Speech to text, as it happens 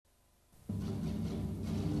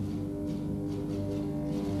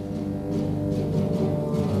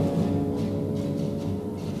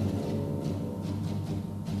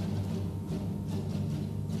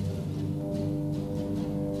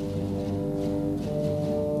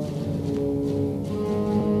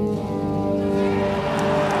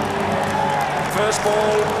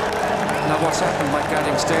what's happened. Mike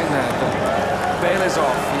Gadding staying there, but bail is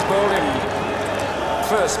off. He's bowled him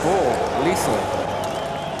first ball, lethal.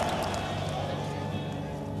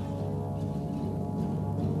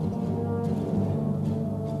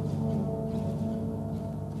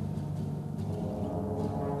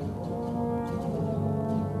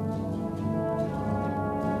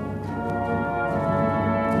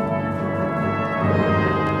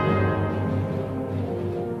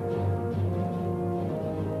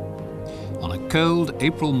 Cold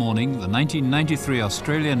April morning, the 1993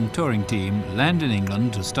 Australian touring team land in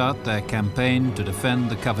England to start their campaign to defend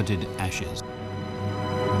the coveted Ashes.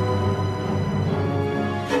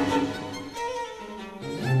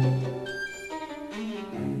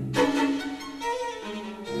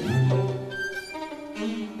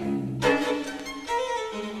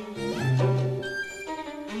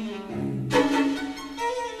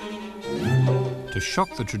 To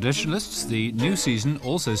shock the traditionalists, the new season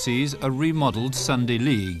also sees a remodelled Sunday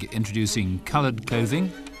League, introducing coloured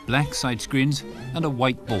clothing, black side screens and a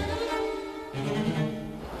white ball.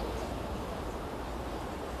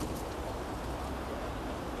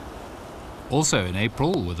 Also in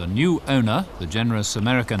April, with a new owner, the generous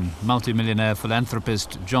American multimillionaire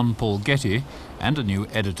philanthropist John Paul Getty, and a new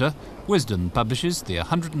editor, Wisden publishes the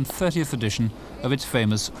 130th edition of its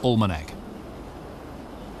famous almanac.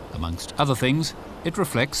 Amongst other things, it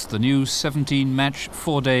reflects the new 17-match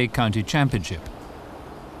 4-day county championship.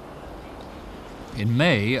 In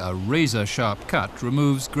May, a razor-sharp cut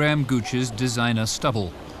removes Graham Gooch's designer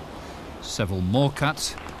stubble. Several more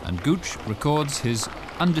cuts, and Gooch records his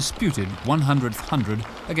undisputed 100th 100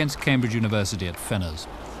 against Cambridge University at Fenners.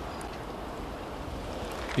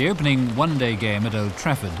 The opening one-day game at Old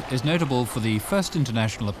Trafford is notable for the first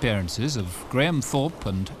international appearances of Graham Thorpe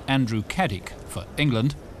and Andrew Caddick for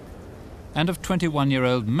England, and of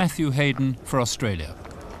 21-year-old Matthew Hayden for Australia.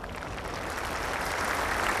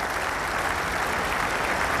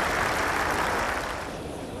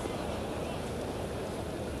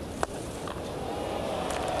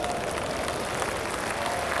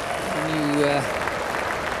 When you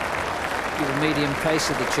give a medium pace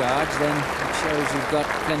of the charge, then it shows you've got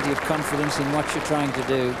plenty of confidence in what you're trying to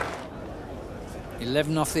do.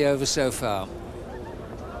 11 off the over so far.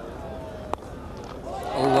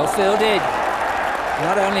 Oh, well fielded.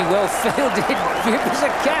 Not only well fielded, it was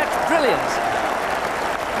a catch. Brilliant.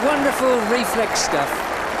 Wonderful reflex stuff.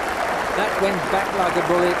 That went back like a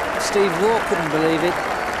bullet. Steve Waugh couldn't believe it.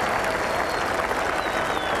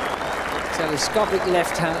 Telescopic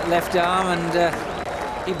left arm, and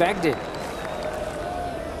he bagged it.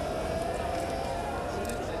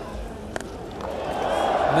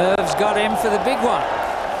 Merv's got him for the big one.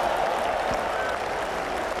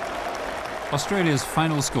 Australia's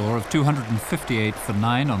final score of 258 for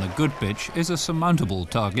 9 on a good pitch is a surmountable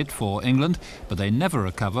target for England, but they never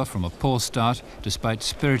recover from a poor start despite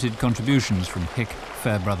spirited contributions from Hick,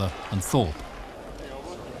 Fairbrother and Thorpe.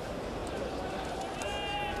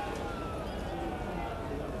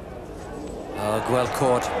 Oh, well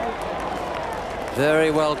caught.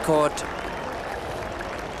 Very well caught.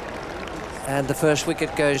 And the first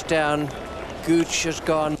wicket goes down. Gooch has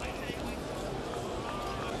gone.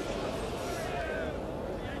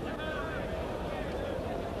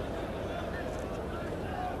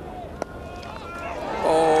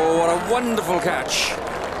 Wonderful catch.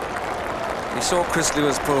 We saw Chris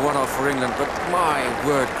Lewis pull one off for England, but my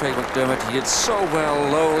word, Craig McDermott, he did so well,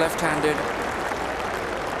 low left-handed.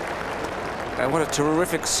 And what a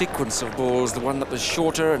terrific sequence of balls. The one that was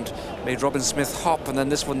shorter and made Robin Smith hop, and then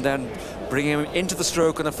this one then bringing him into the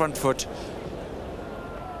stroke on the front foot.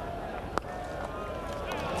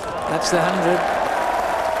 That's the 100.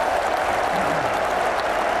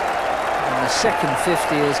 And the second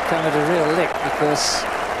 50 has come at a real lick, because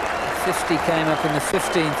 50 came up in the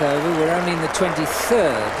 15th over. We're only in the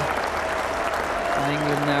 23rd, and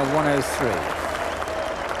England now 103.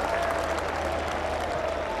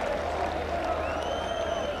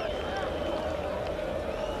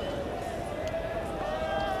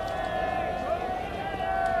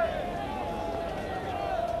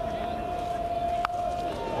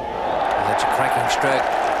 That's a cracking stroke.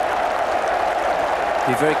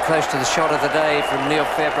 Be very close to the shot of the day from Neil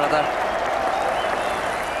Fairbrother.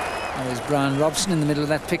 There's Brian Robson in the middle of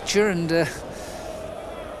that picture, and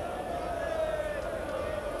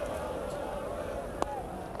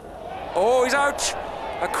oh, he's out!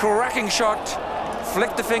 A cracking shot.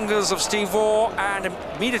 Flicked the fingers of Steve Waugh, and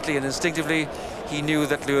immediately and instinctively he knew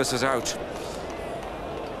that Lewis was out.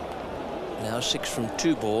 Now 6 from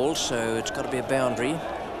 2 balls, so it's got to be a boundary.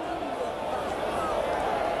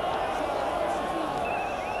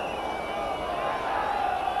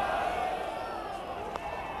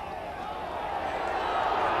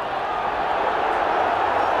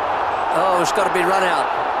 that's got to be run out.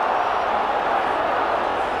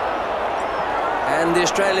 And the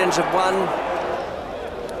Australians have won.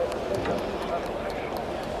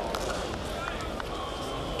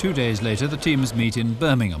 Two days later, the teams meet in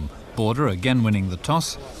Birmingham, Border again winning the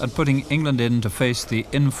toss and putting England in to face the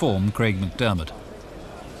in-form Craig McDermott.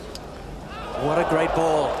 What a great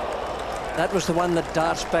ball. That was the one that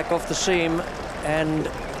darts back off the seam, and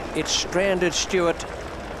it stranded Stewart.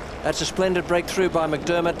 That's a splendid breakthrough by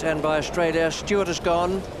McDermott and by Australia. Stewart is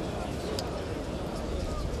gone.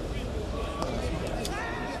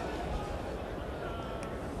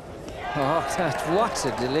 Oh, what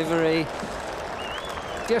a delivery.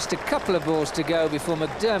 Just a couple of balls to go before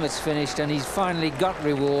McDermott's finished, and he's finally got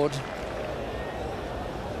reward.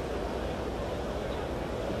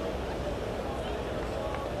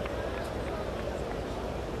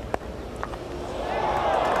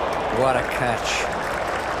 What a catch.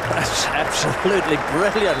 That's absolutely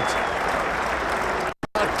brilliant.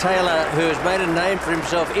 Mark Taylor, who has made a name for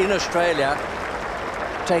himself in Australia,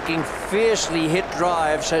 taking fiercely hit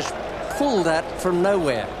drives, has pulled that from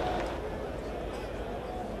nowhere.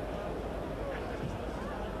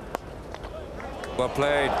 Well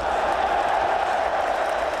played.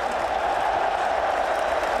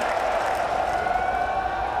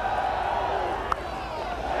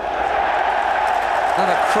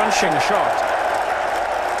 Another crunching shot.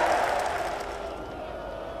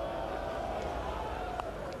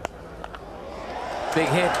 Big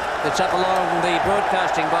hit. It's up along the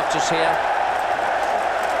broadcasting boxes here.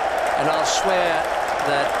 And I'll swear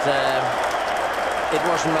that it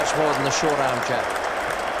wasn't much more than a short arm jab.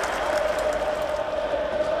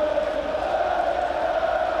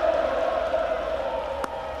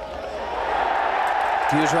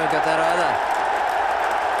 Hughes won't get that either.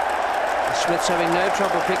 Smith's having no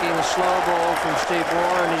trouble picking the slow ball from Steve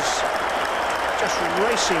Waugh, and he's just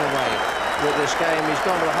racing away with this game. He's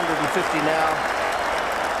gone to 150 now.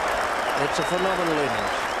 It's a phenomenal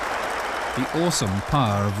innings. The awesome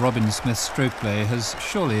power of Robin Smith's stroke play has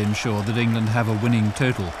surely ensured that England have a winning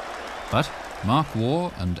total. But Mark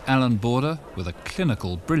Waugh and Alan Border, with a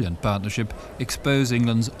clinical, brilliant partnership, expose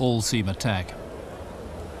England's all-seam attack.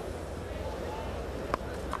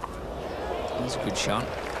 That's a good shot.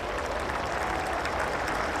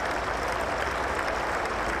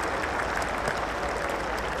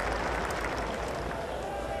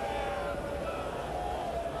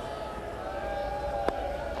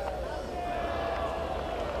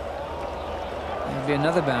 There'll be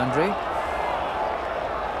another boundary.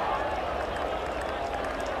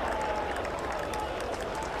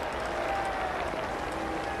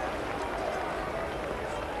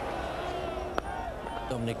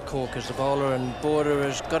 Dominic Cork is the bowler, and Border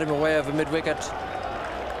has got him away over mid-wicket.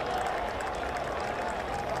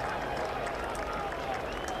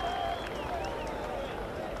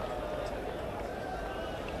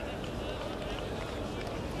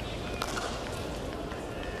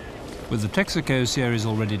 With the Texaco series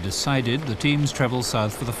already decided, the teams travel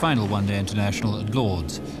south for the final one-day international at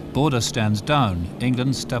Lord's. Border stands down.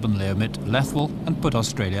 England stubbornly omit Lathwell and put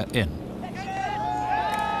Australia in.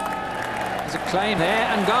 There's a claim there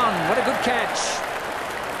and gone. What a good catch.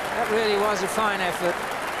 That really was a fine effort.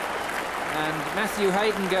 And Matthew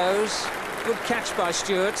Hayden goes. Good catch by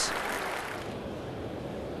Stewart.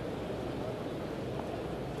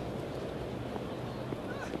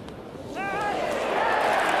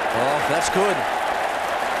 Oh, that's good.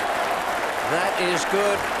 That is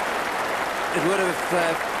good. It would have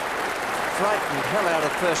frightened hell out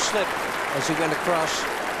of first slip as he went across.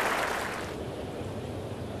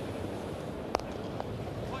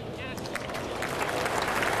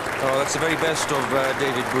 Oh, that's the very best of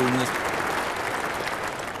David Broom.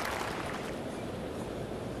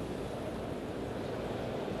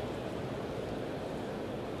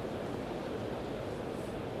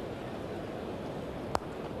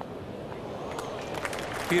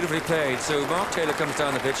 Beautifully played. So Mark Taylor comes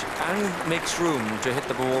down the pitch and makes room to hit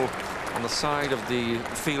the ball on the side of the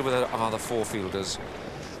field where there are the four fielders.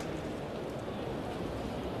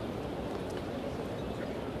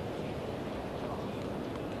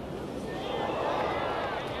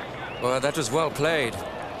 Well, that was well played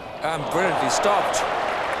and brilliantly stopped.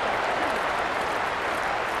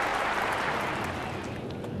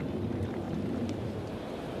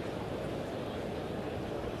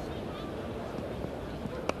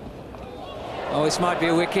 Oh, this might be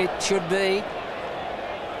a wicket. Should be.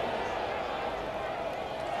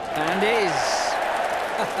 And is.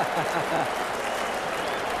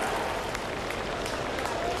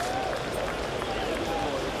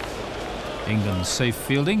 England's safe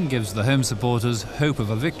fielding gives the home supporters hope of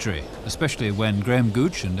a victory, especially when Graham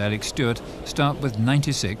Gooch and Alex Stewart start with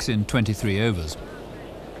 96 in 23 overs.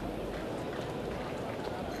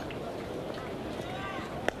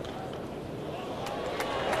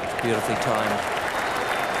 Beautifully timed.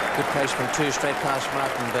 Good placement too, straight past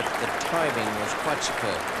Martin, but the timing was quite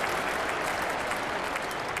superb.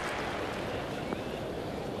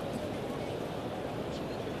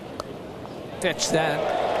 Fetch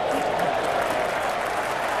that.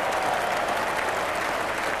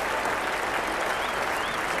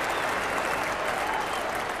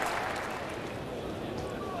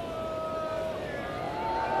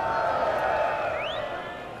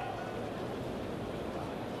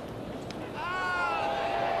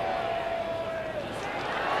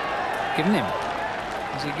 Given him.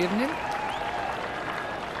 Has he given him?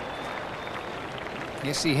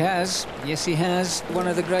 Yes, he has. Yes, he has. One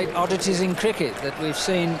of the great oddities in cricket that we've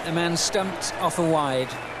seen a man stumped off a wide.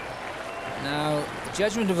 Now, the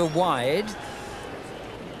judgment of a wide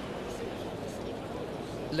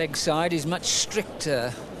leg side is much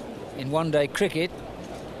stricter in one-day cricket.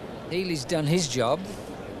 Healy's done his job,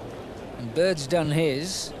 and Bird's done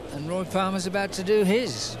his, and Roy Palmer's about to do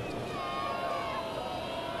his.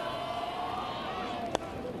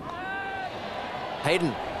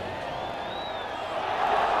 Hayden.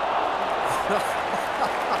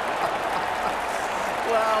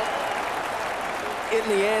 Well, in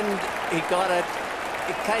the end, he got it.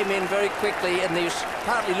 It came in very quickly, and he was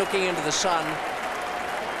partly looking into the sun,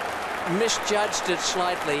 misjudged it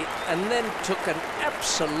slightly, and then took an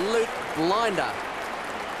absolute blinder.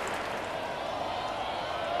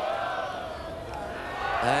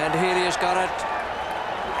 And Healy has got it.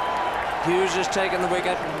 Hughes has taken the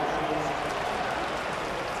wicket.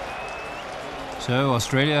 So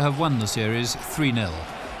Australia have won the series 3-0.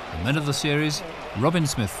 The men of the series, Robin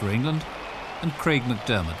Smith for England and Craig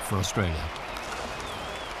McDermott for Australia.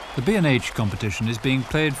 The B&H competition is being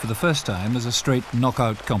played for the first time as a straight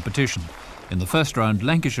knockout competition. In the first round,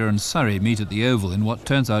 Lancashire and Surrey meet at the Oval in what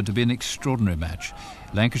turns out to be an extraordinary match.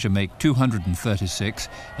 Lancashire make 236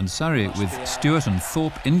 and Surrey, with Stewart and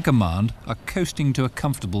Thorpe in command, are coasting to a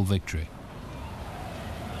comfortable victory.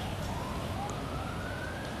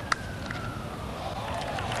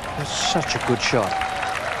 That's such a good shot.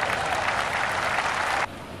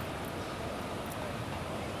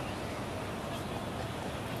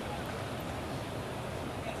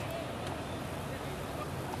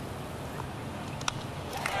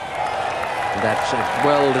 That's a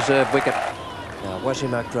well-deserved wicket. Now,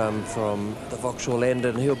 Wasim Akram from the Vauxhall end,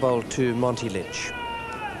 and he'll bowl to Monty Lynch.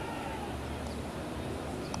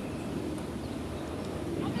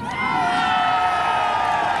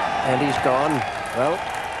 And he's gone. Well,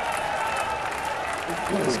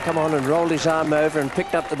 he's come on and rolled his arm over and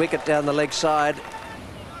picked up the wicket down the leg side.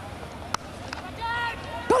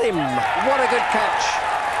 Got him! What a good catch.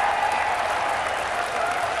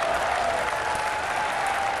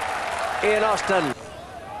 Ian Austin.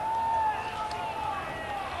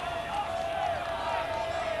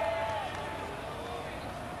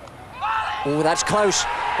 Oh, that's close.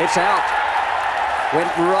 It's out.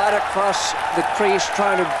 Went right across the crease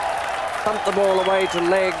trying to bump the ball away to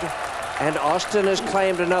leg. And Austin has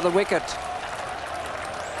claimed another wicket.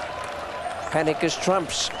 Panic is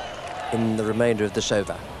trumps in the remainder of this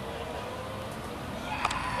over.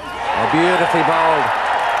 Oh, beautifully bowled.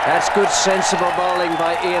 That's good, sensible bowling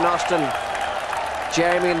by Ian Austin.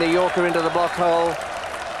 Jamming the Yorker into the block hole.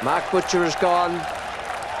 Mark Butcher has gone.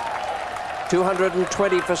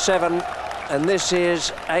 220 for 7. And this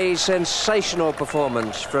is a sensational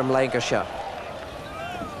performance from Lancashire.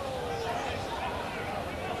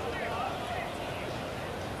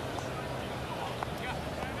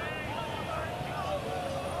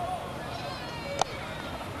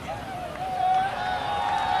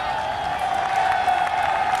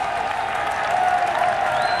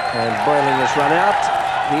 And Boyling has run out.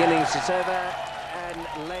 The innings is over.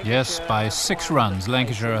 And yes, by 6 runs,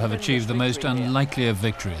 Lancashire have achieved the most unlikely of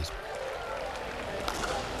victories.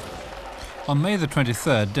 On May the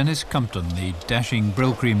 23rd, Dennis Compton, the dashing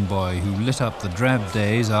Brill-Cream boy who lit up the drab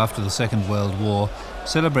days after the Second World War,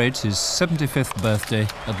 celebrates his 75th birthday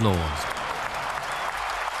at Lord's.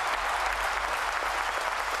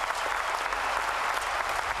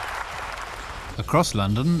 Across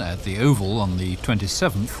London, at the Oval on the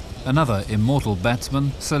 27th, another immortal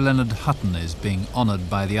batsman, Sir Leonard Hutton, is being honoured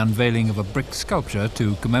by the unveiling of a brick sculpture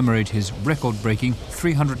to commemorate his record-breaking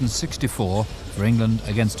 364 for England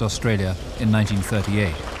against Australia in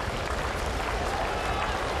 1938.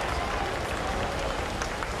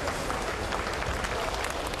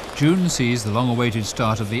 June sees the long-awaited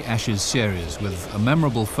start of the Ashes series with a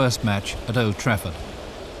memorable first match at Old Trafford.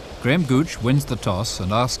 Graham Gooch wins the toss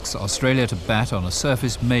and asks Australia to bat on a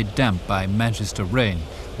surface made damp by Manchester rain,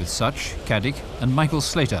 with Such, Caddick and Michael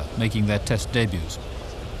Slater making their Test debuts.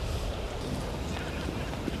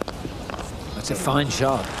 That's a fine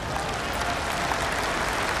shot.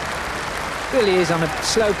 Really is on a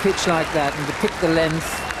slow pitch like that, and to pick the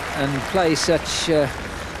length and play such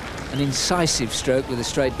an incisive stroke with a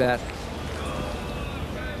straight bat.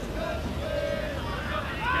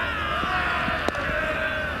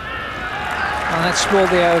 And that's spoiled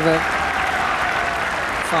the over.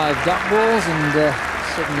 5 dot balls and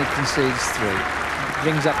suddenly concedes 3.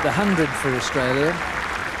 Brings up the 100 for Australia.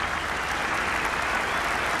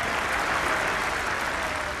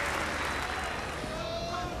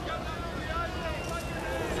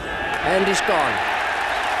 And he's gone.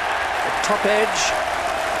 The top edge.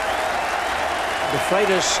 The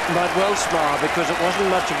Freitas might well smile because it wasn't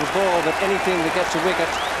much of a ball, but anything that gets a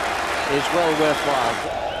wicket is well worthwhile.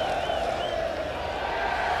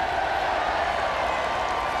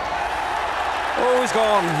 Oh, he's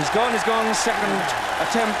gone. He's gone. He's gone. Second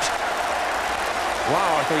attempt.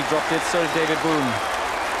 Wow, I thought he dropped it. So did David Boone.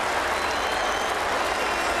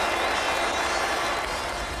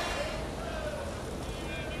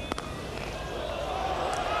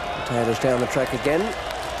 Taylor's down the track again.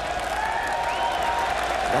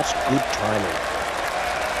 That's good timing.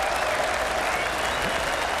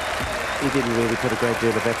 He didn't really put a great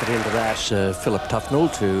deal of effort into that. Philip Tufnell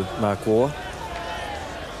to Mark Waugh.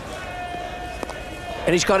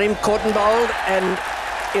 And he's got him caught and bowled, and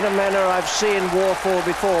in a manner I've seen Waugh fall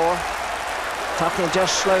before. Tufnell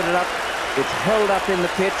just slowed it up. It held up in the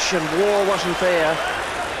pitch, and Waugh wasn't there.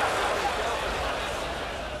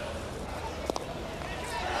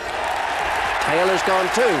 Taylor's gone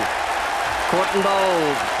too. Caught and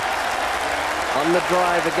bowled. On the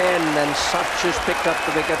drive again, and Such has picked up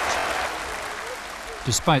the wicket.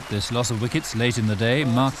 Despite this loss of wickets late in the day,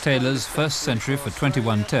 Mark Taylor's first century for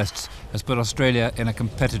 21 tests has put Australia in a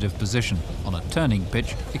competitive position on a turning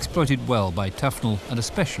pitch exploited well by Tufnell and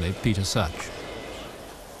especially Peter Such.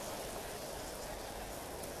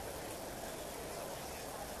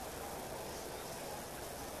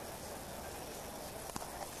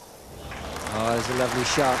 Oh, there's a lovely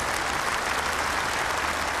shot.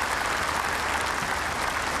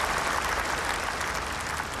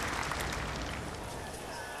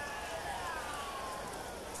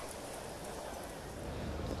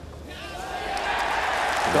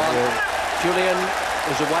 Julian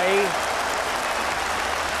is away,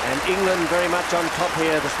 and England very much on top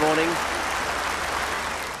here this morning.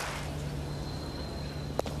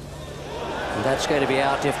 And that's going to be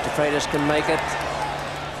out if the Freitas can make it.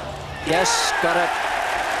 Yes, got it.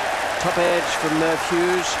 Top edge from Merv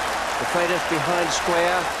Hughes. The Freitas behind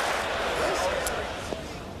square.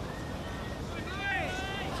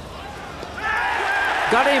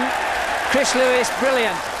 Got him. Chris Lewis,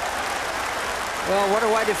 brilliant. Well, what a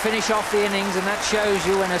way to finish off the innings, and that shows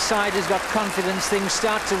you when a side has got confidence, things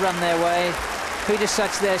start to run their way. Peter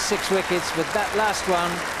Such there, 6 wickets, but that last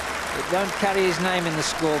one, it don't carry his name in the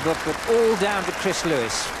scorebook, but all down to Chris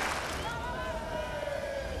Lewis.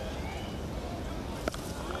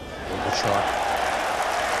 Good shot.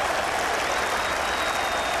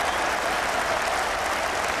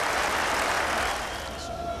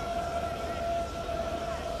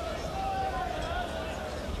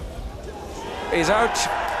 He's out.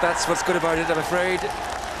 That's what's good about it, I'm afraid.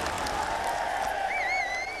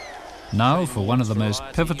 Now for one of the most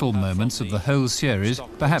pivotal moments of the whole series,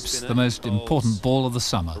 perhaps the most important ball of the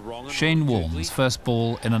summer, Shane Warne's first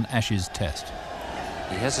ball in an Ashes test.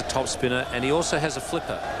 He has a top spinner and he also has a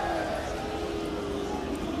flipper.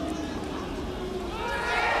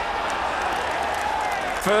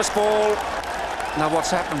 First ball. Now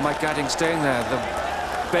what's happened? Mike Gatting staying there.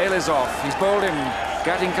 The bail is off. He's bowled him.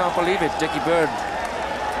 Gatting can't believe it. Dickie Bird,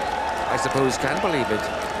 I suppose, can believe it.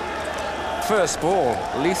 First ball,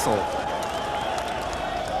 lethal.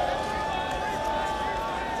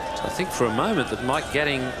 So I think for a moment that Mike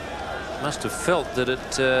Gatting must have felt that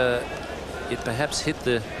it perhaps hit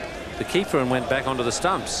the keeper and went back onto the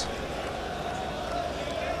stumps.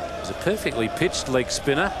 It was a perfectly pitched leg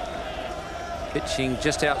spinner, pitching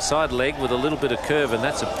just outside leg with a little bit of curve, and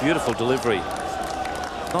that's a beautiful delivery.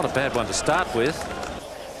 Not a bad one to start with.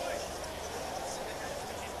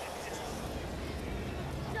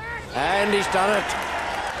 And he's done it.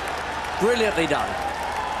 Brilliantly done.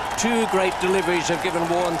 2 great deliveries have given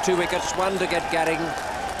Warne 2 wickets, one to get Gatting,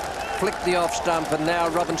 flicked the off stump, and now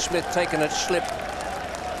Robin Smith taking it slip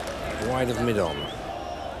wide of mid-on.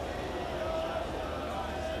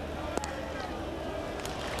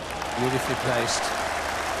 Beautifully placed.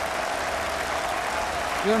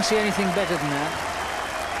 You won't see anything better than that.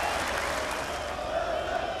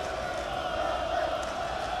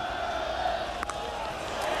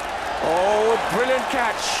 Oh, brilliant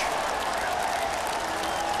catch.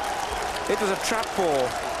 It was a trap ball.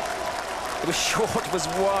 It was short, it was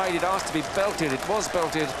wide, it asked to be belted. It was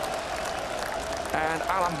belted. And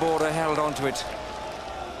Alan Border held on to it.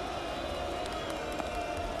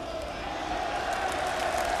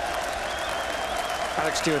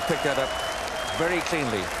 Alex Stewart picked that up very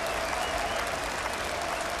cleanly.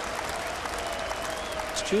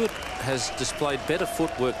 Stewart has displayed better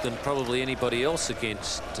footwork than probably anybody else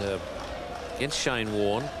against Shane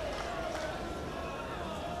Warne.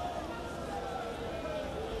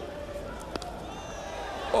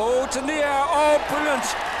 Oh, it's in the air. Oh, brilliant.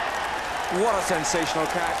 What a sensational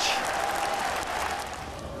catch.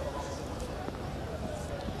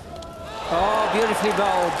 Oh, beautifully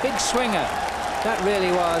bowled. Big swinger. That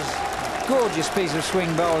really was gorgeous piece of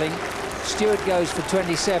swing bowling. Stewart goes for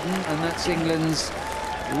 27, and that's England's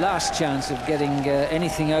last chance of getting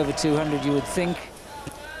anything over 200, you would think.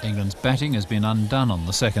 England's batting has been undone on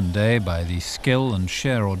the second day by the skill and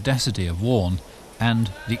sheer audacity of Warne and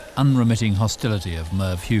the unremitting hostility of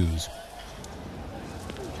Merv Hughes.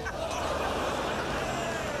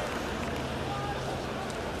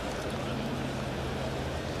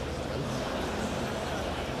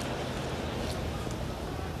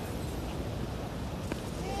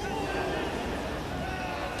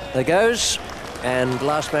 There goes, and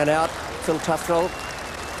last man out, Phil Tufnell.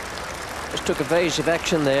 Just took evasive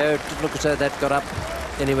action there. It didn't look as though that got up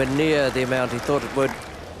anywhere near the amount he thought it would.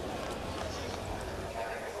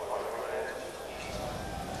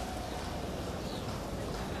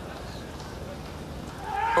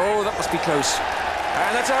 Oh, that must be close.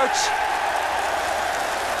 And that's out.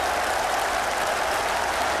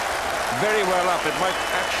 Very well up. It might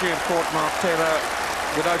actually have caught Mark Taylor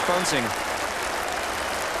without bouncing.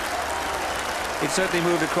 He'd certainly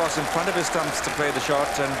moved across in front of his stumps to play the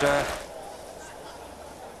shot,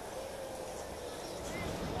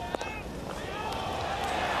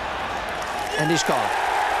 and he's gone.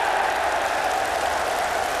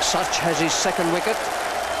 Such has his second wicket.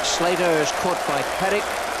 Slater is caught by Paddock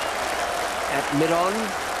at mid-on.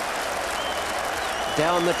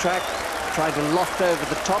 Down the track, trying to loft over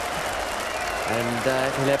the top, and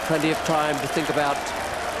he'll have plenty of time to think about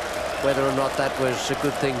whether or not that was a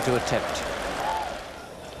good thing to attempt.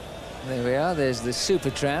 There we are. There's the Super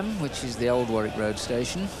Tram, which is the old Warwick Road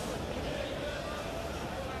station.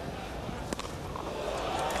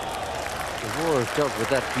 Moore has dealt with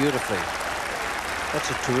that beautifully. That's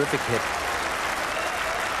a terrific hit.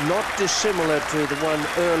 Not dissimilar to the one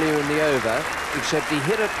earlier in the over, except he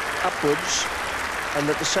hit it upwards and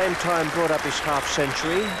at the same time brought up his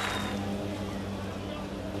half-century.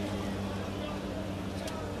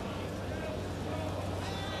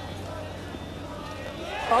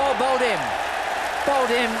 Oh, bowled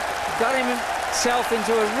him, got himself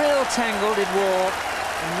into a real tangle, did War,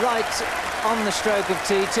 right on the stroke of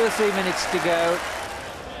tea, 2 or 3 minutes to go.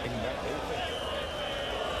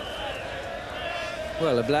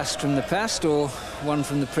 Well, a blast from the past, or one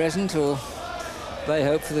from the present, or they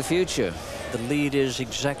hope for the future. The lead is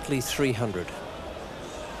exactly 300.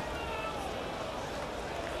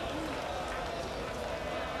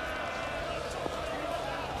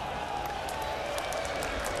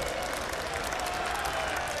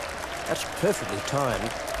 That's perfectly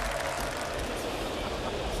timed.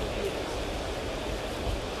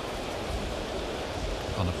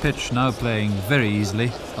 On a pitch now playing very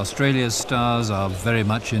easily, Australia's stars are very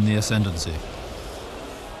much in the ascendancy.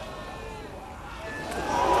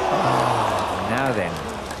 Oh, now then.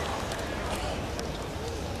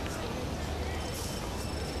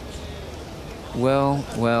 Well,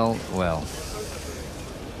 well, well.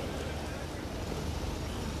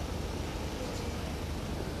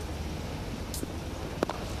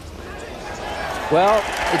 Well,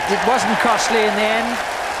 it wasn't costly in the end.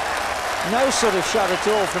 No sort of shot at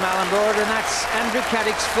all from Alan Board, and that's Andrew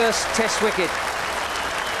Caddick's first Test wicket.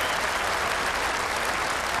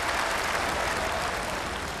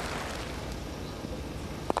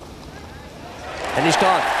 And he's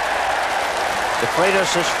gone. The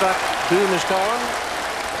Kratos has struck, Boom is gone.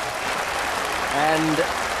 And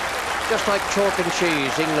just like chalk and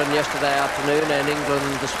cheese, England yesterday afternoon and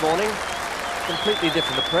England this morning, completely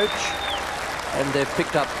different approach. And they've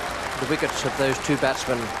picked up the wickets of those two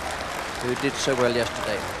batsmen who did so well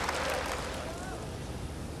yesterday.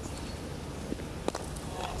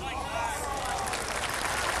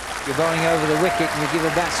 You're bowling over the wicket and you give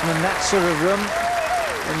a batsman that sort of room,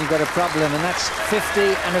 then you've got a problem, and that's 50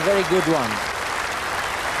 and a very good one.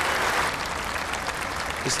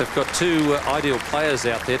 Yes, they've got two ideal players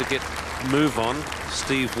out there to get move on.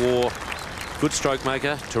 Steve Waugh, good stroke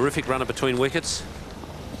maker, terrific runner between wickets.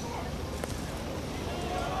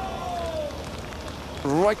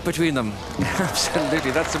 Right between them.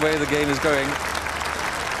 Absolutely, that's the way the game is going.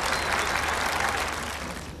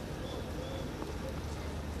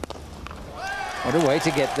 What a way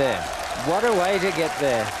to get there. What a way to get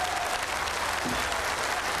there.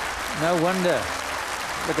 No wonder.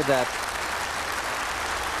 Look at that.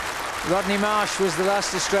 Rodney Marsh was the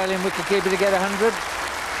last Australian wicketkeeper to get 100.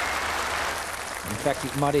 In fact,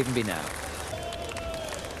 it might even be now.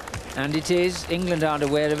 And it is. England aren't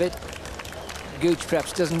aware of it. Gooch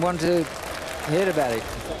perhaps doesn't want to hear about it.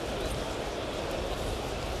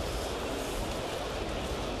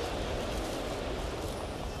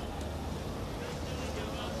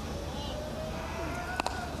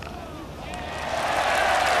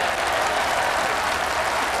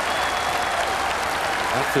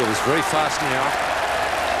 Outfield is very fast now.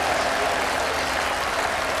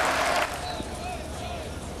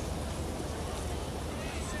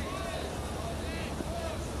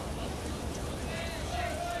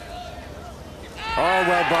 Oh,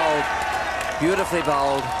 well bowled. Beautifully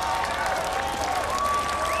bowled.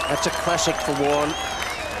 That's a classic for Warren.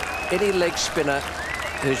 Any leg spinner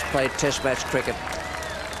who's played Test match cricket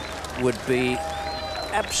would be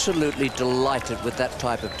absolutely delighted with that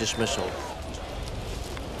type of dismissal.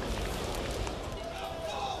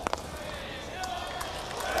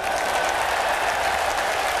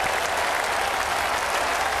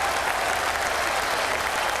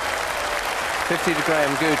 To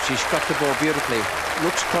Graham Gooch. He struck the ball beautifully.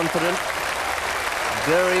 Looks confident.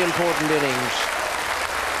 Very important innings.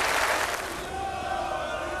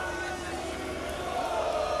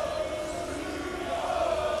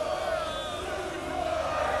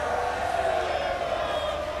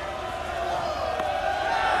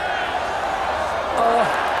 Oh,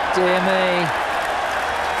 dear me.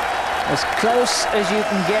 As close as you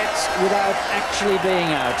can get without actually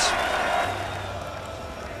being out.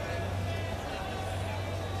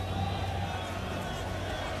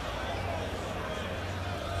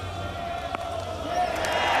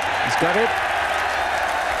 Got it.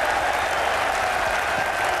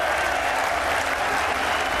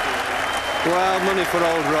 Well, money for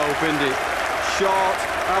old rope, isn't it? Short,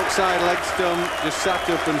 outside leg stump, just sat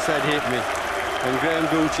up and said hit me. And Graham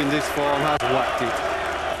Gooch in this form has whacked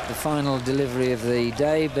it. The final delivery of the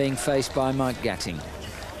day being faced by Mike Gatting.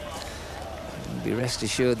 Be rest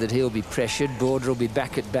assured that he'll be pressured. Border will be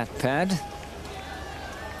back at bat pad.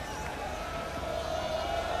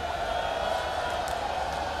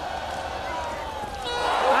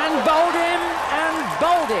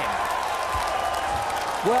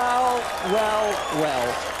 Well, well,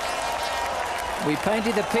 well. We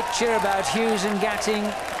painted a picture about Hughes and Gatting.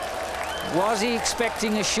 Was he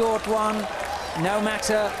expecting a short one? No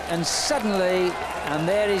matter. And suddenly, and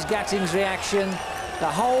there is Gatting's reaction,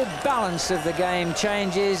 the whole balance of the game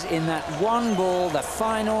changes in that one ball, the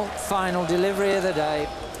final delivery of the day.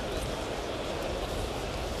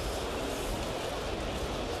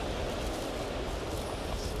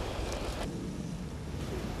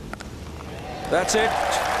 That's it.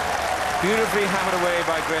 Beautifully hammered away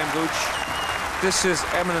by Graham Gooch. This is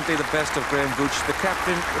eminently the best of Graham Gooch, the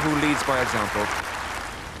captain who leads by example.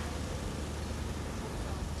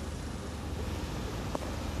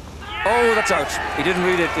 Oh, that's out. He didn't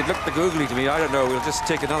read it. It looked googly to me. I don't know. We'll just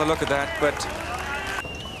take another look at that. But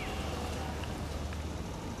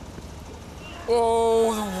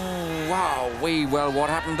oh, wow. Well, what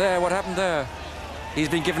happened there? What happened there? He's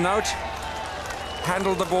been given out.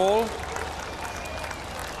 Handled the ball.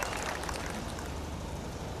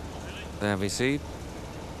 There we see.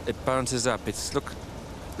 It bounces up.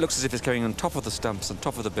 Looks as if it's coming on top of the stumps, on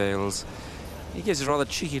top of the bails. He gives a rather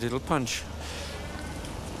cheeky little punch.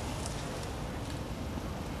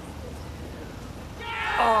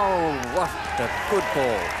 Oh, what a good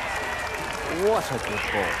ball. What a good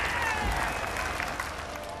ball.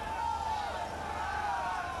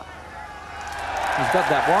 He's got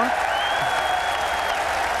that one.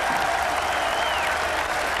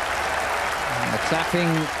 And the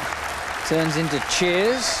clapping turns into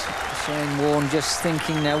cheers. Shane Warne just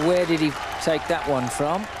thinking, now where did he take that one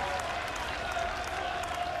from?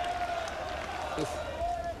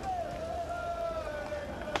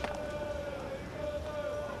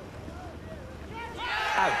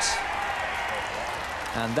 Out.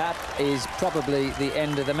 And that is probably the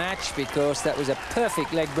end of the match, because that was a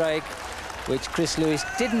perfect leg break, which Chris Lewis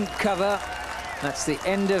didn't cover. That's the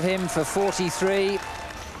end of him for 43.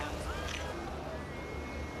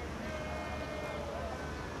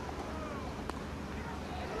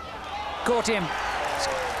 Caught him.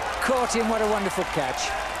 Caught him, what a wonderful catch.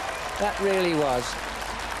 That really was.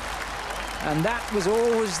 And that was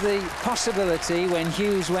always the possibility when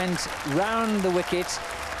Hughes went round the wicket,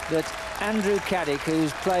 that Andrew Caddick,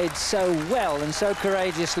 who's played so well and so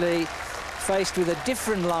courageously, faced with a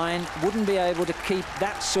different line, wouldn't be able to keep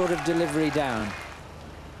that sort of delivery down.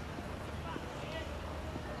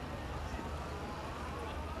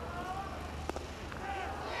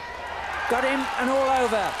 Got him and all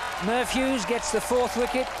over. Merv Hughes gets the 4th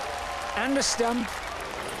wicket and a stump.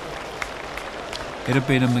 It had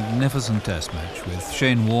been a magnificent test match, with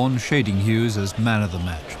Shane Warne shading Hughes as man of the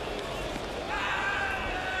match.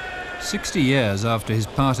 60 years after his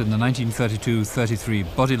part in the 1932-33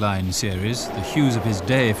 Bodyline series, the Hughes of his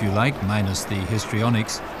day, if you like, minus the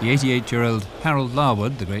histrionics, the 88-year-old Harold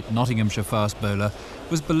Larwood, the great Nottinghamshire fast bowler,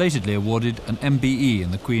 was belatedly awarded an MBE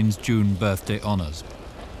in the Queen's June birthday honours.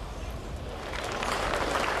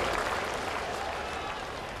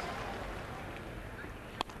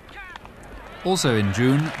 Also in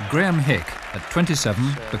June, Graham Hick, at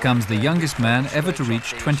 27, becomes the youngest man ever to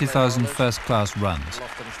reach 20,000 first-class runs,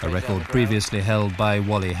 a record previously held by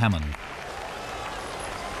Wally Hammond.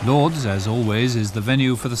 Lords, as always, is the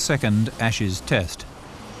venue for the second Ashes Test.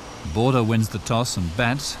 Border wins the toss and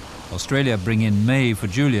bats, Australia bring in May for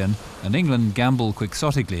Julian, and England gamble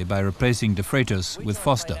quixotically by replacing De Freitas with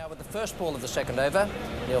Foster. Now with the first ball of the second over,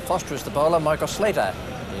 Neil Foster is the bowler, Michael Slater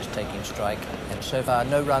is taking strike, and so far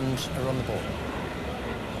no runs are on the board.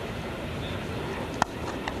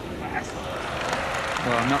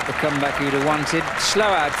 Well, not the comeback he'd have wanted. Slow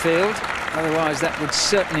outfield, otherwise that would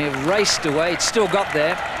certainly have raced away. It's still got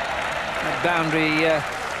there. That boundary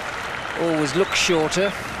always looks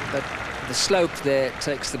shorter, but the slope there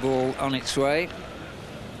takes the ball on its way.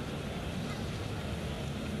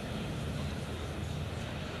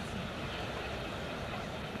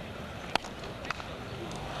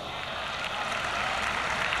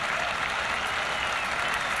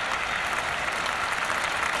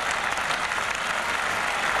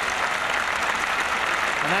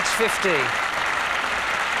 And that's 50.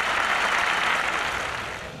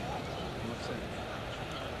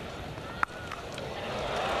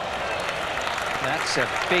 That's a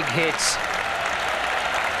big hit.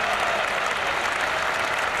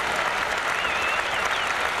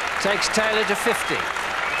 Takes Taylor to 50.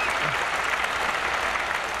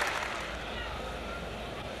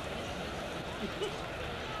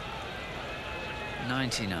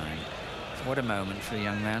 .99. What a moment for a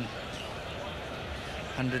young man.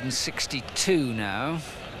 162 now.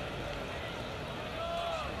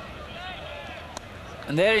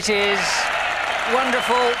 And there it is.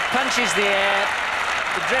 Wonderful, punches the air.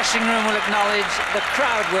 The dressing room will acknowledge, the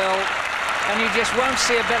crowd will, and you just won't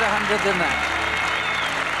see a better 100 than that.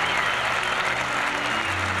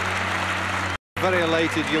 Very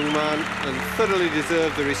elated young man, and thoroughly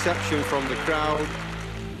deserved the reception from the crowd.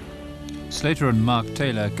 Slater and Mark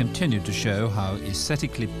Taylor continued to show how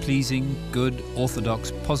aesthetically pleasing, good,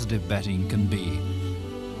 orthodox, positive batting can be.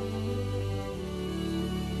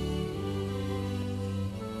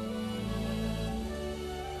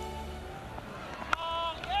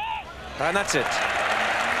 And that's it.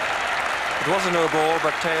 It was a no ball,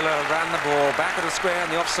 but Taylor ran the ball back of the square on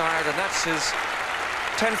the offside, and that's his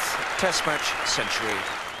 10th Test match century.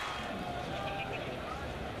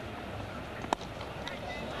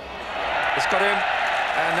 It's got him,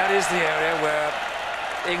 and that is the area where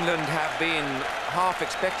England have been half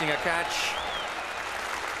expecting a catch.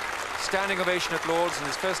 Standing ovation at Lord's in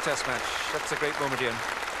his first Test match. That's a great moment, Ian.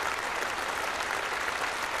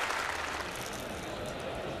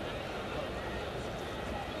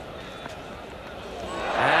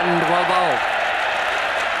 And well bowled.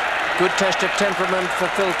 Good test of temperament for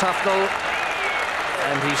Phil Tufnell,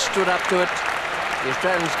 and he stood up to it. The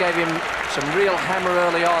Australians gave him some real hammer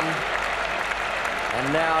early on,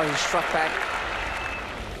 and now he's struck back.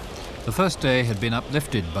 The first day had been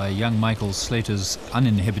uplifted by young Michael Slater's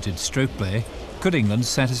uninhibited stroke play. Could England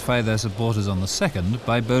satisfy their supporters on the second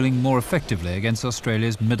by bowling more effectively against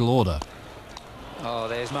Australia's middle order? Oh,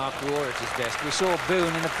 there's Mark Waugh at his best. We saw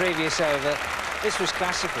Boone in the previous over. This was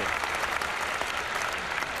classical.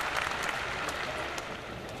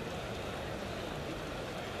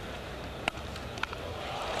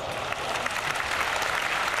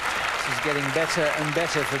 This is getting better and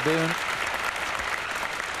better for Boone.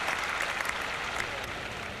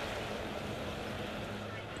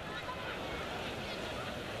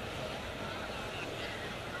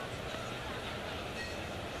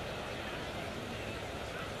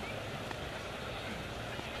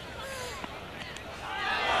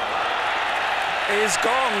 Is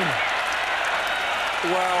gone.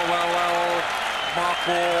 Well, Mark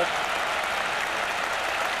Moore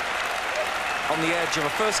on the edge of a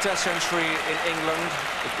first Test century in England.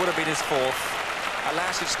 It would have been his fourth. At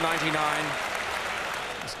last, it's 99.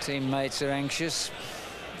 His teammates are anxious,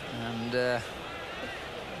 and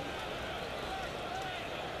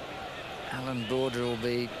Alan Border will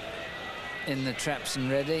be in the traps and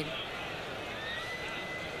ready.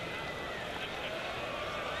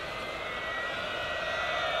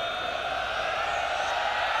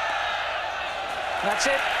 That's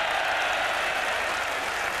it.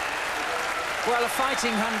 Well, a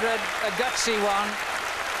fighting 100, a gutsy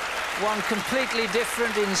one completely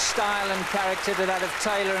different in style and character to that of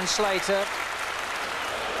Taylor and Slater.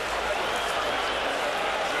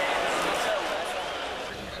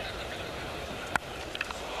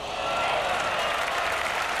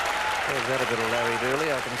 There's that a bit of Larry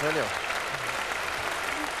Dooley, I can tell you.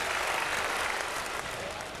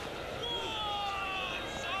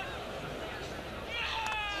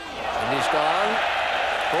 And he's gone.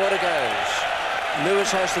 Border goes.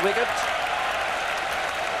 Lewis has the wicket.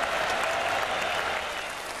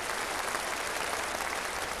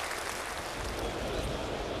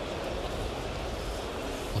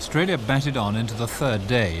 Australia batted on into the third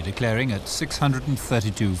day, declaring at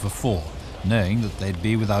 632 for 4, knowing that they'd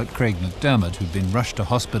be without Craig McDermott, who'd been rushed to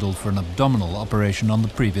hospital for an abdominal operation on the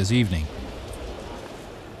previous evening.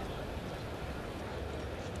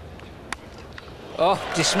 Oh,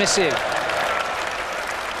 dismissive.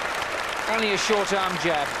 Only a short arm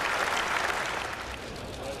jab.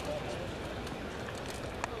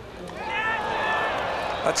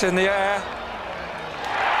 That's in the air.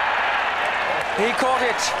 He caught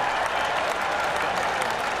it.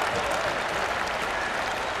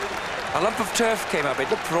 A lump of turf came up. It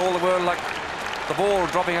looked for all the world like the ball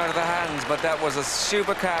dropping out of the hands, but that was a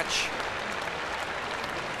super catch.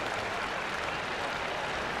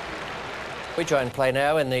 We join play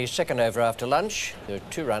now in the second over after lunch. There are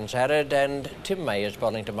 2 runs added, and Tim May is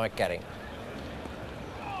bowling to Mike Gadding.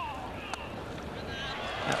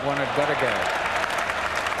 That one had got to go.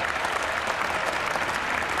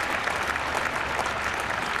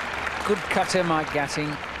 Good cutter, Mike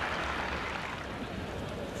Gatting.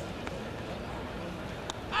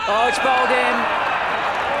 Oh, it's bowled in.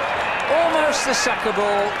 Almost the sucker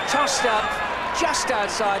ball, tossed up, just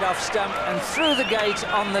outside off stump and through the gate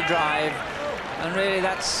on the drive. And really,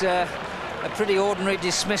 that's a pretty ordinary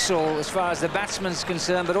dismissal as far as the batsman's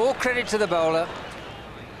concerned, but all credit to the bowler.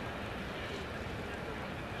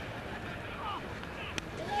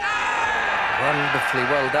 Wonderfully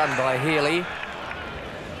well done by Healy. You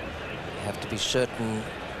have to be certain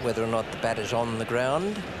whether or not the bat is on the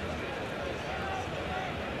ground.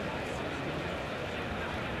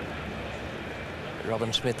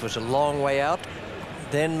 Robin Smith was a long way out,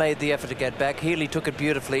 then made the effort to get back. Healy took it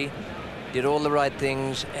beautifully, did all the right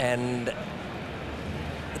things, and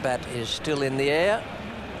the bat is still in the air.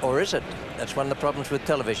 Or is it? That's one of the problems with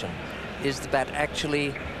television. Is the bat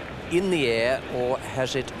actually in the air, or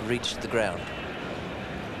has it reached the ground?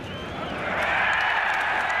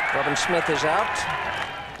 Robin Smith is out.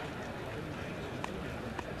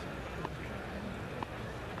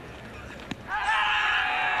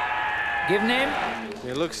 Given him.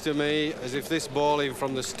 It looks to me as if this bowling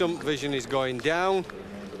from the stump vision is going down,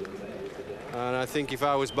 and I think if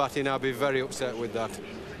I was batting, I'd be very upset with that.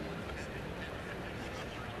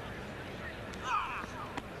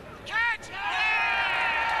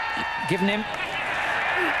 Given him.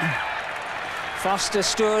 Foster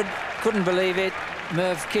stood, couldn't believe it.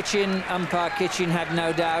 Merv Kitchen, umpire Kitchen, had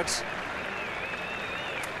no doubt.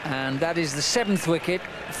 And that is the 7th wicket.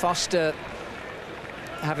 Foster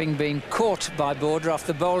having been caught by Border off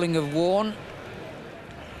the bowling of Warne.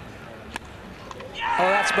 Oh,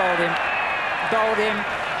 that's bowled him. Bowled him.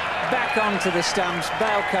 Back onto the stumps.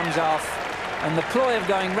 Bail comes off. And the ploy of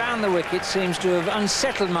going round the wicket seems to have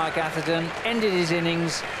unsettled Mike Atherton, ended his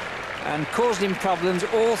innings, and caused him problems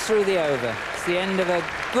all through the over. It's the end of a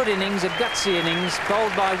good innings, a gutsy innings,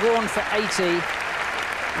 bowled by Warne for 80,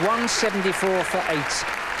 174 for 8.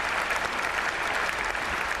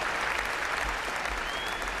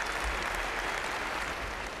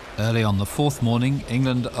 Early on the 4th morning,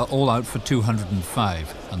 England are all out for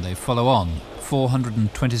 205, and they follow on,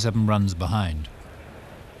 427 runs behind.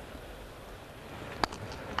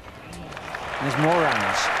 There's more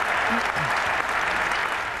runs.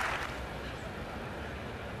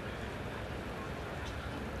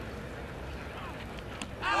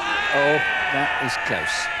 Oh, that is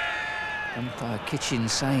close. Umpire Kitchen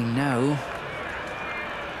saying no,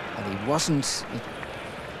 but he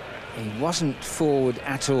wasn't forward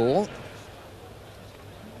at all.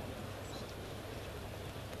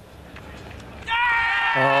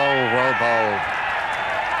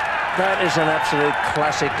 That is an absolute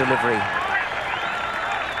classic delivery.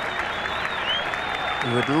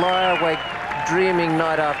 You would lie awake dreaming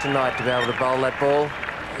night after night to be able to bowl that ball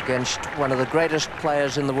against one of the greatest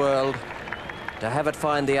players in the world, to have it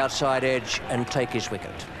find the outside edge and take his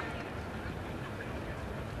wicket.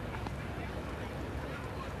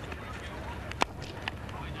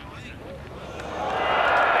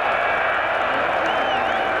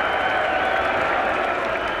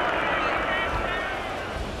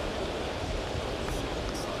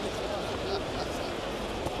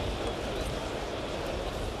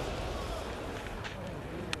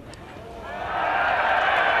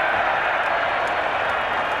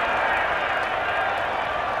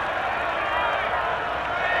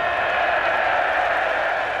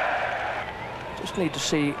 Need to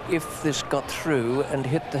see if this got through and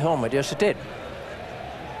hit the helmet. Yes, it did.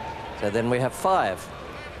 So then we have 5.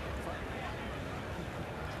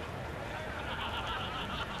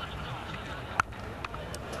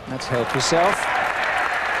 Let's help yourself.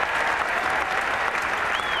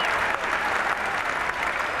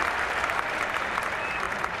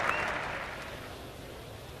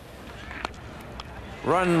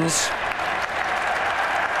 Runs.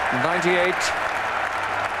 98.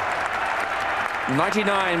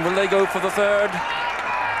 99, will they go for the 3rd?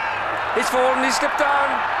 He's fallen, he's slipped down.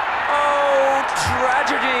 Oh,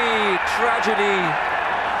 tragedy, tragedy.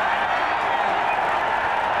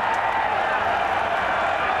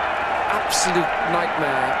 Absolute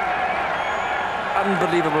nightmare.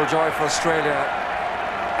 Unbelievable joy for Australia.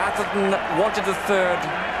 Atherton wanted the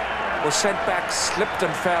 3rd, was sent back, slipped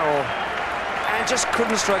and fell, and just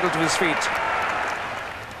couldn't struggle to his feet.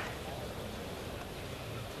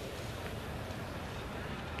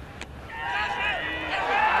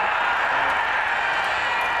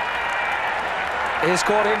 He's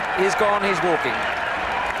caught him, he's gone, he's walking.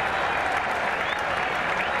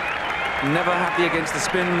 Never happy against the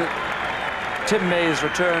spin. Tim May's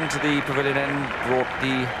return to the pavilion end brought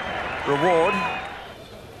the reward.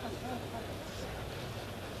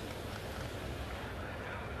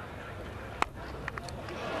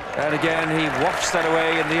 And again, he wafts that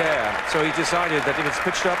away in the air. So he decided that if it's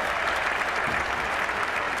pitched up,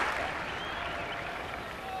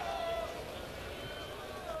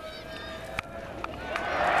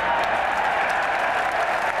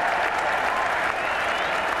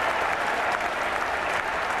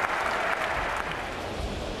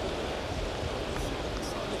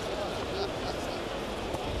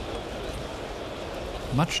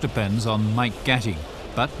 Much depends on Mike Gatting,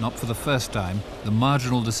 but not for the first time. The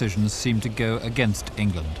marginal decisions seem to go against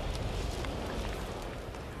England.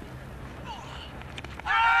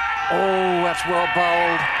 Oh, that's well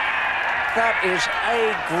bowled. That is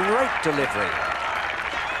a great delivery.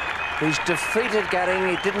 He's defeated Gatting,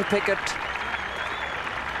 he didn't pick it.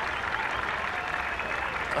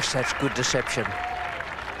 Gosh, that's good deception.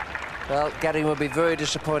 Well, Gatting will be very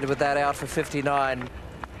disappointed with that out for 59.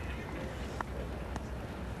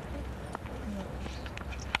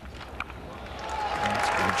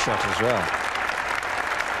 Shot as well.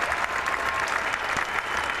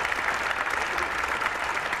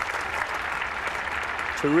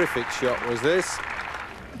 Terrific shot was this.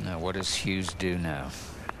 Now what does Hughes do now?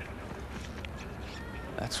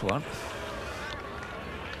 That's one.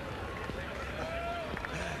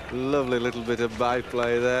 Lovely little bit of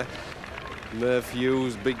byplay there. Merv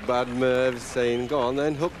Hughes, big bad Merv, saying, go on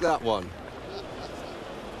then, hook that one.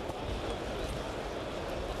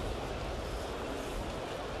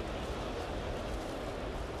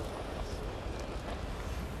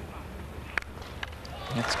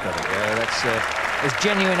 That's got to go. That's as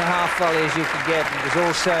genuine a half volley as you could get. There's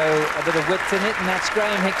also a bit of width in it, and that's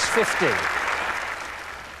Graham Hicks 50.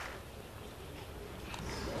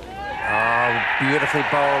 Oh, beautifully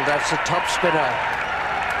bowled. That's a top spinner.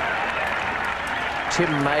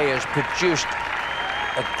 Tim May has produced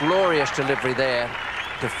a glorious delivery there.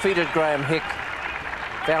 Defeated Graham Hick.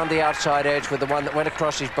 Found the outside edge with the one that went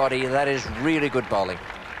across his body. That is really good bowling.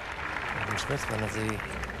 Adam Smith, one of the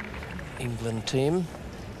England team.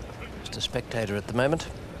 Just a spectator at the moment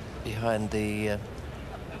behind the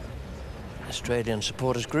Australian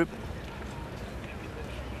supporters group.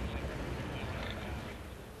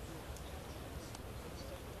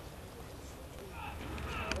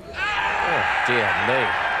 Oh dear me.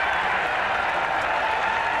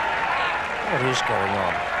 What is going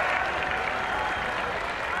on?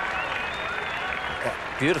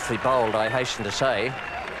 Beautifully bowled, I hasten to say,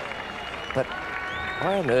 but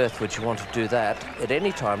why on earth would you want to do that at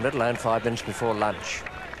any time, let alone 5 minutes before lunch?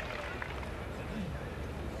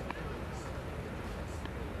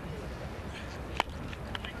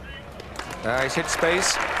 He's hit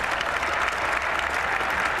space.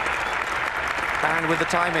 And with the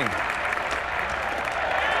timing.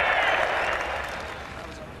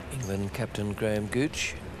 England captain Graham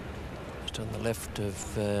Gooch, just on the left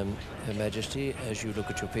of Her Majesty as you look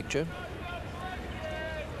at your picture.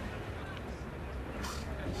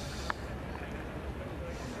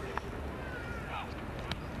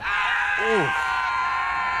 Ooh.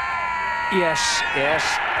 Yes,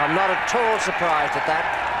 yes. I'm not at all surprised at that.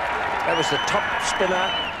 That was the top spinner.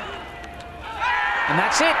 And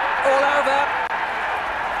that's it, all over.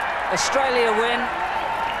 Australia win.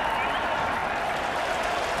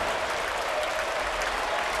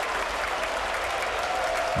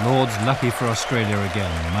 Lord's lucky for Australia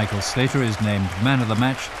again. Michael Slater is named man of the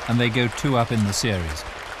match and they go 2 up in the series.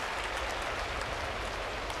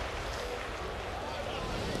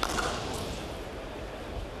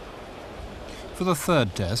 For the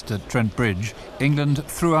third test at Trent Bridge, England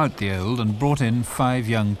threw out the old and brought in 5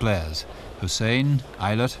 young players: Hussain,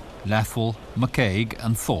 Eilert, Lathwell, McCaig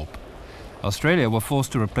and Thorpe. Australia were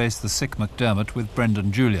forced to replace the sick McDermott with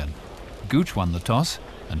Brendan Julian. Gooch won the toss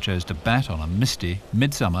and chose to bat on a misty,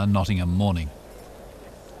 midsummer Nottingham morning.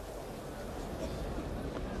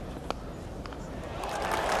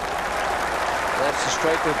 That's the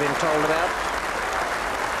stroke we've been told about.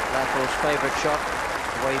 Lathwell's favourite shot,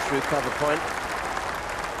 way through cover point.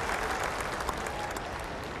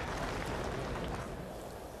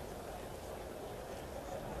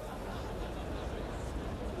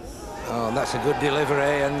 Oh, and that's a good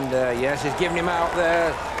delivery, and yes, he's given him out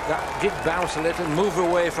there. That did bounce a little, move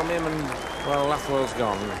away from him, and, well, Lathwell's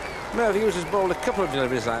gone. Merv Hughes has bowled a couple of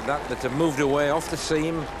deliveries like that have moved away off the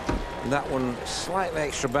seam. And that one, slightly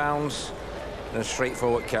extra bounce, and a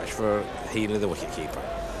straightforward catch for Healy, the wicketkeeper.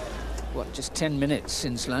 What, just 10 minutes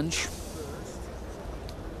since lunch?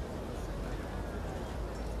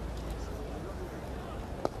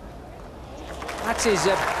 That is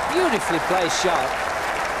a beautifully placed shot.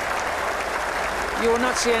 You will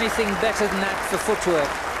not see anything better than that for footwork.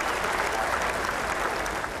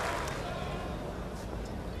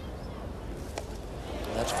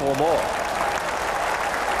 That's 4 more.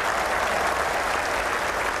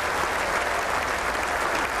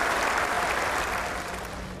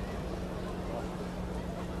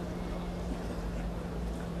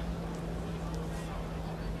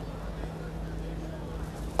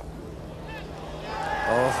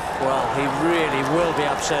 Oh, well, he really will be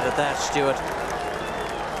upset at that, Stuart.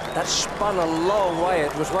 That spun a long way.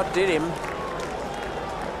 It was what did him.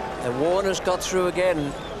 And Warner's got through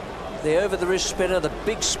again. The over-the-wrist spinner, the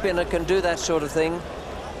big spinner, can do that sort of thing.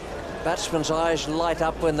 Batsmen's eyes light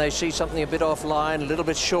up when they see something a bit offline, a little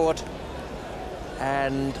bit short.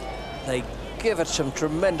 And they give it some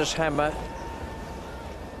tremendous hammer.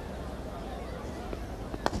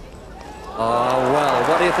 Oh, well,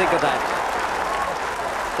 what do you think of that?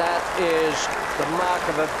 That is the mark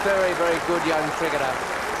of a very, very good young cricketer.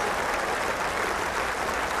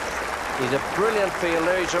 He's a brilliant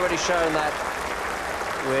fielder. He's already shown that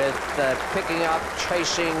with picking up,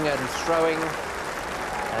 chasing and throwing.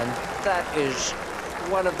 And that is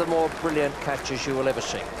one of the more brilliant catches you will ever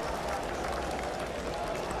see.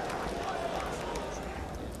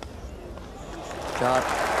 Shot.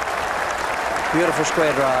 Beautiful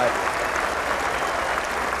square drive.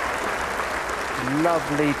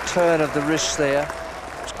 Lovely turn of the wrist there.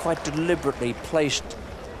 It's quite deliberately placed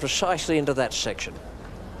precisely into that section.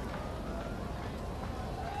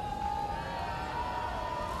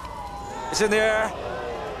 It's in the air.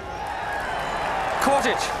 Caught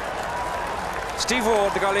it. Steve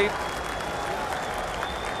Ward, the gully.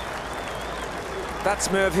 That's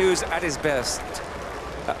Merv Hughes at his best.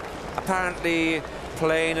 Apparently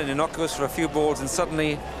plain and innocuous for a few balls, and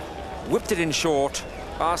suddenly whipped it in short,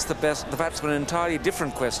 asked the batsman an entirely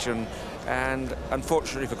different question, and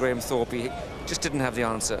unfortunately for Graham Thorpe, he just didn't have the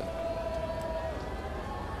answer.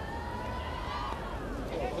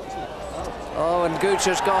 Oh, and Gooch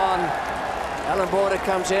has gone. Alan Border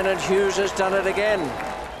comes in and Hughes has done it again.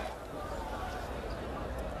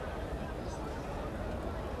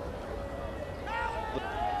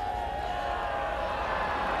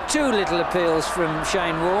 Two little appeals from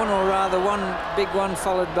Shane Warne, or rather one big one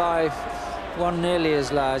followed by one nearly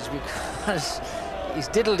as large, because he's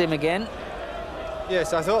diddled him again.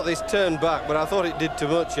 Yes, I thought this turned back, but I thought it did too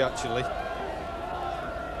much, actually.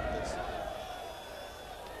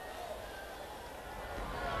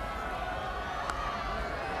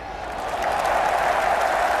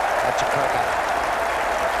 That's a cracker.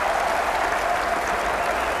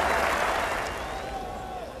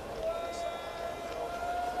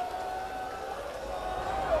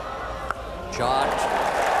 Shot.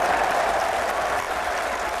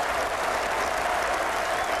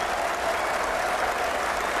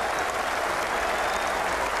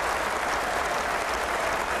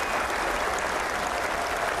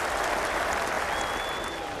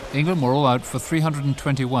 England were all out for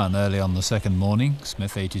 321 early on the second morning,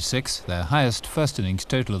 Smith 86, their highest first innings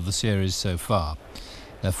total of the series so far.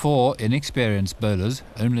 Their four inexperienced bowlers,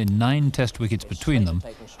 only 9 test wickets between them,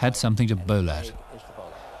 had something to bowl at.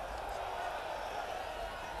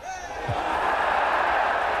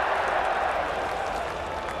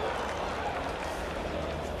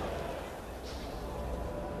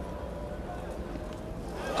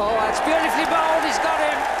 Oh, that's beautifully bowled. He's got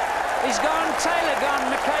him. He's gone. Taylor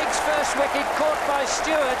gone. McCaig's first wicket caught by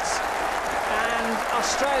Stewart. And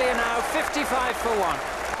Australia now 55 for 1.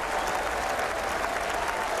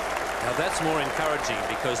 Now that's more encouraging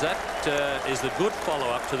because that is the good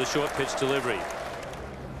follow-up to the short pitch delivery.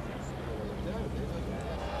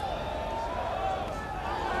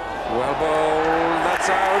 Well bowled, that's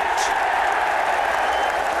out.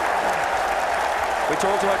 We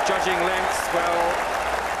talked about judging length. Well,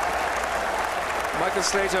 Michael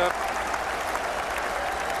Slater,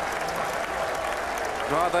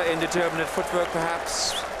 rather indeterminate footwork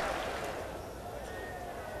perhaps.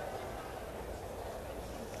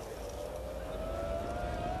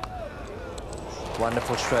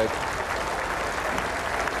 Wonderful stroke.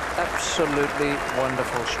 Absolutely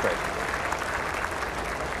wonderful stroke.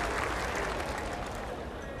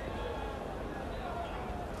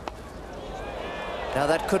 Now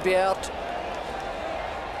that could be out.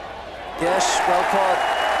 Yes, well caught.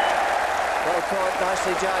 Well caught,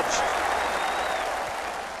 nicely judged.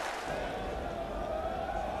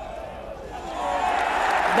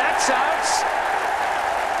 That's out.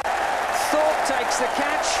 Thorpe takes the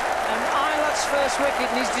catch, and Ilot's first wicket,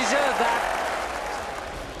 and he's deserved that.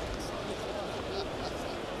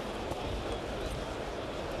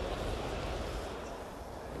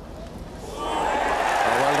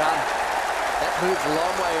 Oh, well done. That moved a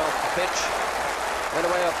long way off the pitch. Went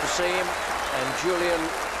away off the seam, and Julian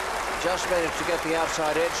just managed to get the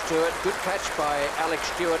outside edge to it. Good catch by Alex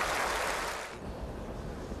Stewart.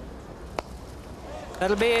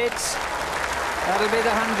 That'll be it. That'll be the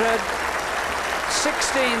 100.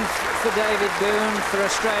 16th for David Boone for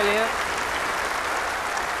Australia.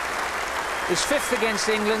 His 5th against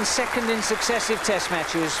England, 2nd in successive Test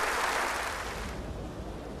matches.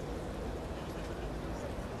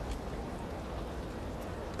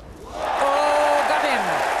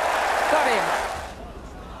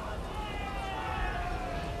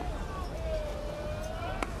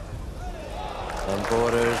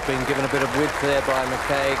 Been given a bit of width there by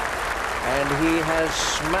McCaig, and he has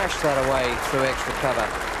smashed that away through extra cover.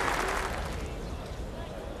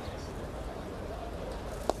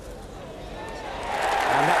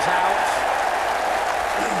 And that's out.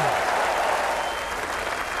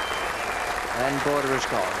 And Border is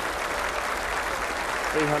gone.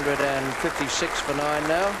 356 for 9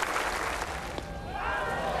 now.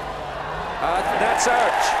 That's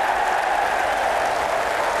out.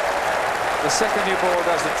 The second new ball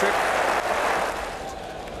does the trick.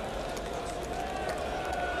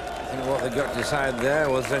 I think what they got to decide there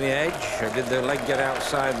was any edge, or did the leg get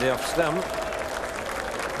outside the off stump?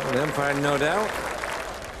 Well, the umpire, no doubt.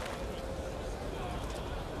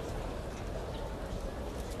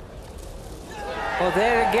 Well,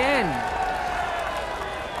 there again.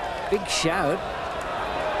 Big shout.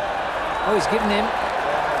 Oh, he's given him.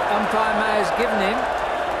 Umpire May has given him.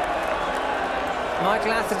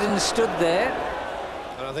 Michael Atherton stood there.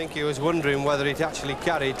 And I think he was wondering whether it actually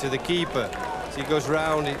carried to the keeper. As he goes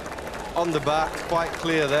round it on the back, quite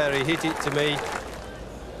clear there, he hit it to me.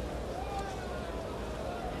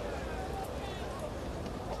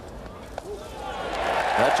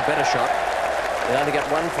 That's a better shot. He only got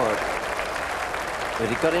 1 for it. But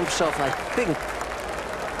he got himself, I think,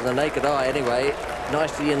 with the naked eye anyway,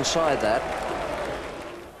 nicely inside that.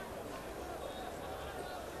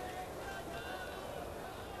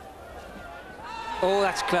 Oh,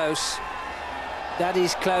 that's close. That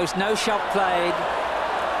is close. No shot played.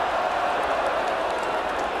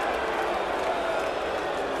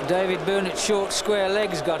 David Boone at short square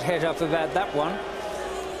legs got head up about that one.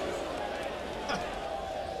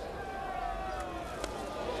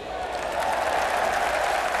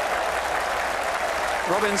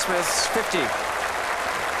 Robin Smith's 50.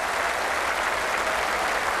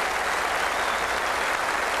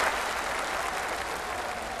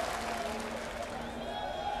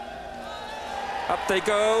 Up they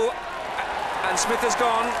go, and Smith has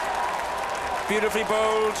gone. Beautifully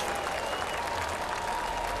bowled.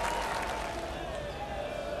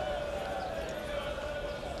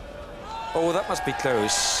 Oh, that must be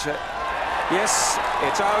close. Yes,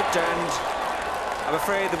 it's out, and I'm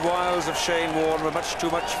afraid the wiles of Shane Warne were much too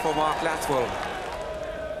much for Mark Lathwell.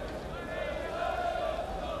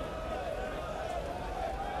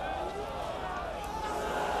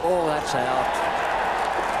 That's out.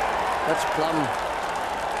 That's plumb.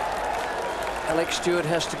 Alex Stewart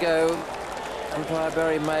has to go. Umpire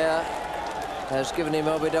Barry Mayer has given him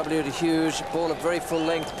LBW to Hughes. Ball at very full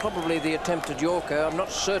length, probably the attempted Yorker. I'm not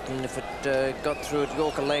certain if it got through at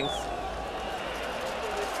Yorker length.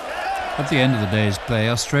 At the end of the day's play,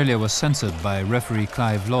 Australia was censored by referee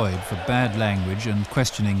Clive Lloyd for bad language and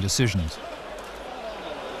questioning decisions.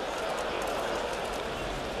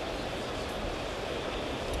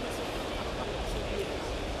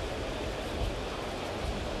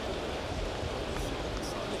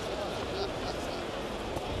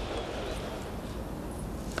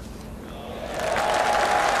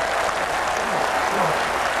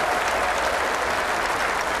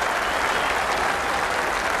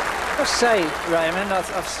 I must say, Raymond,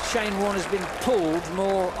 Shane Warner's been pulled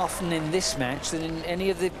more often in this match than in any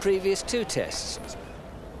of the previous two tests.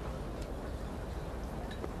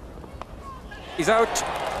 He's out.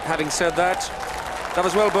 Having said that, that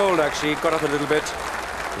was well bowled, actually. Got up a little bit.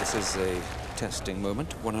 This is a testing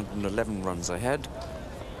moment. 111 runs ahead.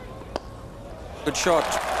 Good shot.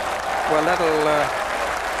 Well, that'll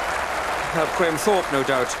help Graham Thorpe, no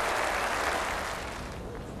doubt.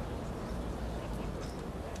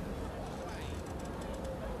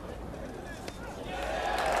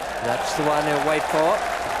 That's the one he'll wait for.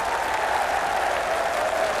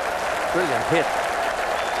 Brilliant hit.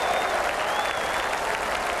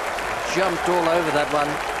 Jumped all over that one.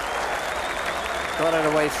 Got it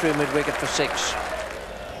away through mid-wicket for 6.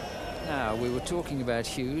 Now, we were talking about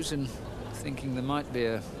Hughes and thinking there might be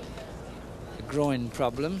a groin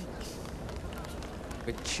problem,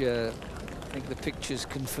 which I think the pictures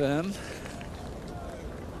confirm.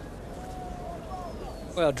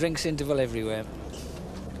 Well, drinks interval everywhere.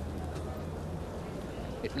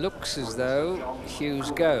 It looks as though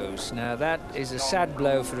Hughes goes. Now, that is a sad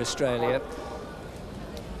blow for Australia.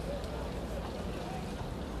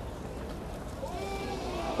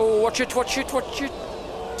 Oh, watch it, watch it, watch it.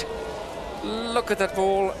 Look at that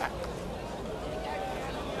ball.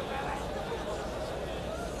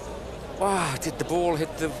 Wow, did the ball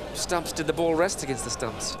hit the stumps? Did the ball rest against the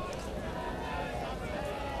stumps?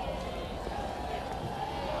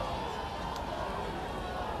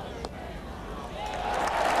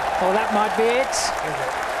 Oh, that might be it.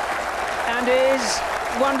 And his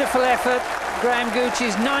wonderful effort, Graham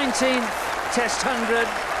Gooch's 19th Test 100,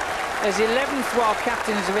 his 11th while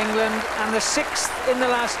captains of England, and the 6th in the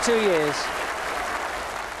last 2 years.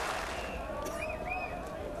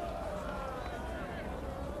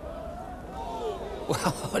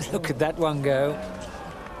 Well, look at that one go.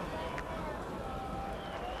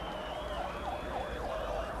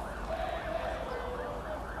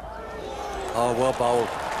 Oh, well bowled.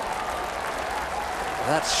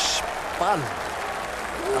 That spun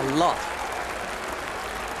a lot.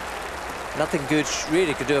 Nothing Gooch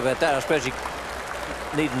really could do about that. I suppose he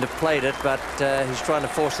needn't have played it, but he's trying to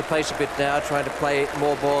force the pace a bit now, trying to play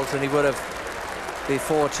more balls than he would have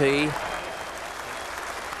before tea.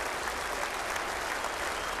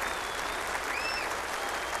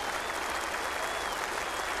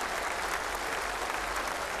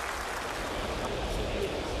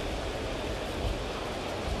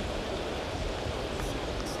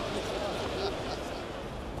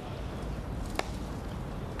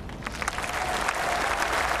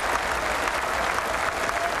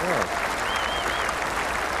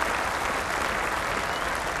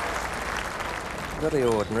 Very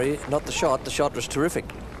ordinary, not the shot was terrific,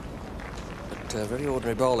 but very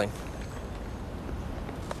ordinary bowling.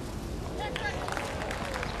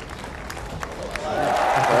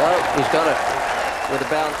 Well, he's got it with a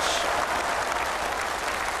bounce.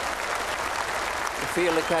 The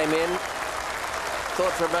fielder came in,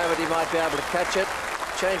 thought for a moment he might be able to catch it,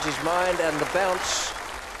 changed his mind, and the bounce.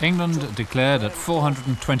 England declared at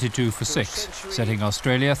 422 for 6, setting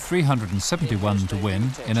Australia 371 to win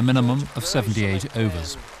in a minimum of 78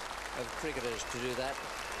 overs. Of cricketers to do that.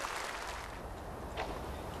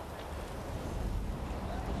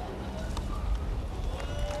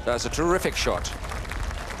 That's a terrific shot.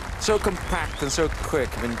 So compact and so quick.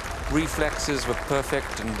 I mean, reflexes were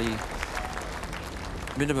perfect and the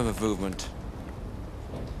minimum of movement.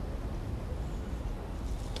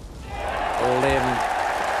 All in.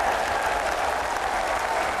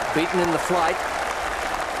 Beaten in the flight.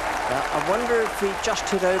 I wonder if he just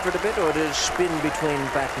hit over it a bit or did it spin between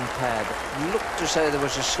bat and pad. Looked as though there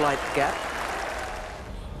was a slight gap.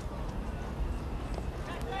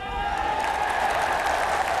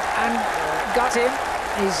 And got him.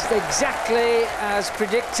 He's exactly as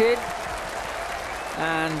predicted.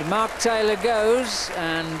 And Mark Taylor goes,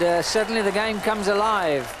 and suddenly the game comes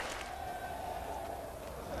alive.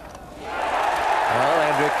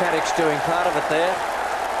 Paddock's doing part of it there.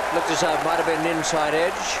 Looked as though it might have been an inside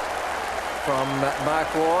edge from Mark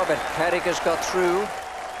Waugh, but Paddock has got through.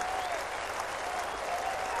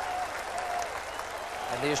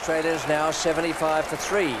 And the Australians now 75 for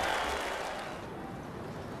 3.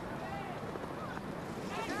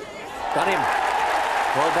 Got him.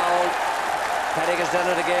 Well bowled. Paddock has done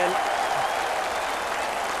it again.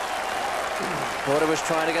 Porter was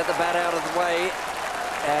trying to get the bat out of the way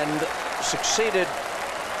and succeeded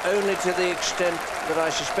only to the extent that I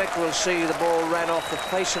suspect we'll see the ball ran off the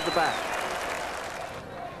face of the bat.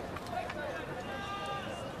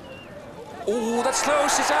 Oh, that's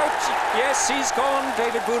close. It's out. Yes, he's gone.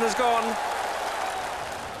 David Boone has gone.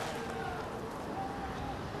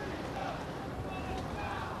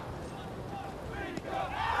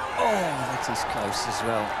 Oh, that is close as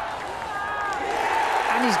well.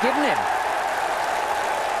 And he's given him.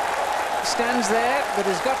 Stands there, but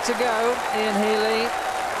has got to go. Ian Healy.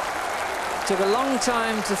 Took a long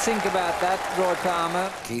time to think about that, Roy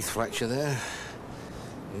Palmer. Keith Fletcher there.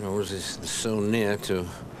 You know, is so near to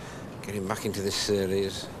getting back into this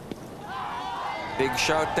series. Big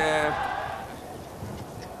shout there.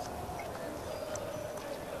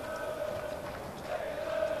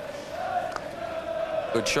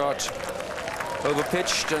 Good shot.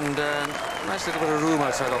 Over-pitched and nice little bit of room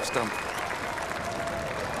outside off stump.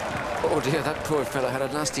 Oh dear, that poor fella had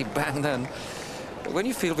a nasty bang then. When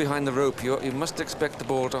you feel behind the rope, you must expect the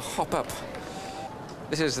ball to hop up.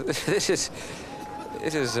 This is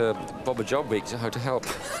Bob Job week, how to help.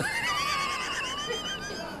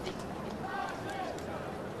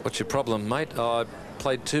 What's your problem, mate? Oh, I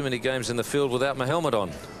played too many games in the field without my helmet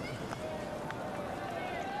on.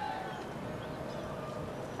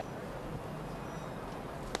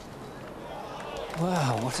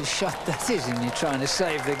 Wow, what a shot that is, and you're trying to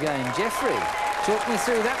save the game. Jeffrey, talk me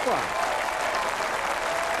through that one.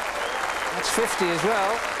 That's 50 as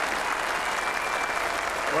well.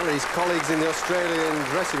 Well, his colleagues in the Australian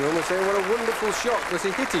dressing room are saying what a wonderful shot, because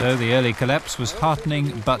he hit it. Though the early collapse was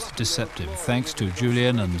heartening but deceptive. Thanks to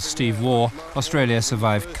Julian and Steve Waugh, Australia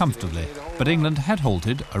survived comfortably. But England had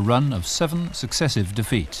halted a run of 7 successive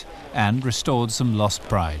defeats and restored some lost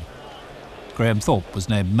pride. Graham Thorpe was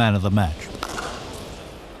named man of the match.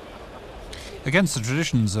 Against the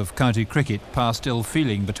traditions of county cricket, past ill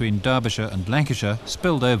feeling between Derbyshire and Lancashire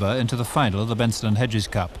spilled over into the final of the Benson and Hedges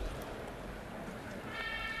Cup.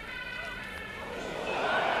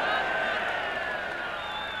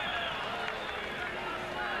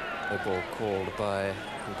 No ball called by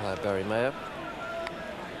umpire Barry Mayer.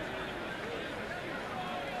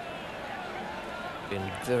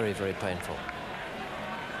 Been very, very painful.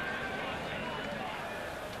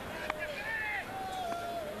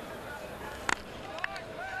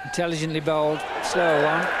 Intelligently bowled, slower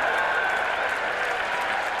one.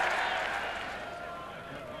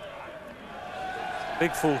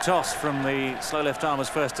 Big full toss from the slow left armer's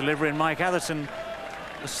first delivery, and Mike Atherton,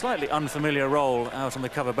 a slightly unfamiliar role out on the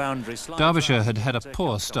cover boundary. Derbyshire had had a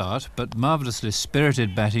poor start, but marvellously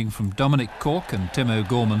spirited batting from Dominic Cork and Tim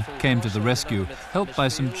O'Gorman came to the rescue, helped by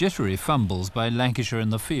some jittery fumbles by Lancashire in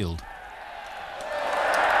the field.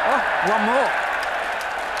 Oh, one more.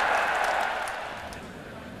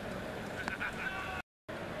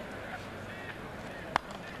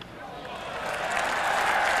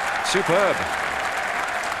 Superb.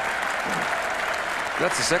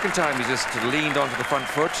 That's the second time he just leaned onto the front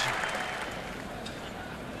foot.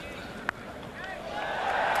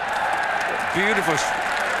 Beautiful,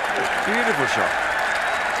 beautiful shot.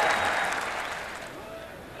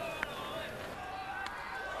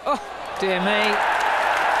 Oh, dear me.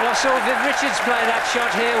 Well, I saw Viv Richards play that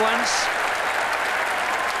shot here once.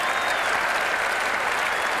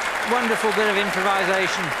 Wonderful bit of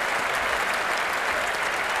improvisation.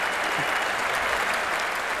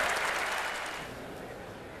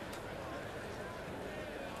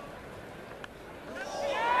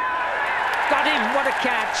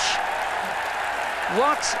 Catch.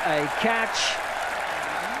 What a catch.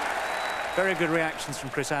 Very good reactions from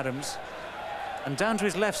Chris Adams. And down to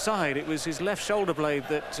his left side, it was his left shoulder blade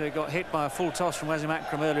that got hit by a full toss from Wasim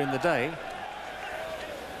Akram earlier in the day.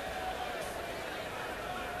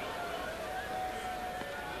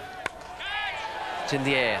 It's in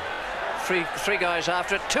the air. Three guys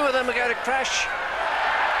after it. 2 of them are going to crash.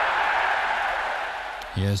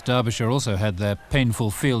 Yes, Derbyshire also had their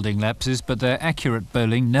painful fielding lapses, but their accurate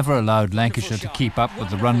bowling never allowed Lancashire to keep up with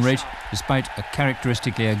the run rate, despite a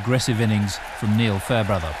characteristically aggressive innings from Neil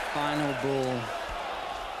Fairbrother. Final ball.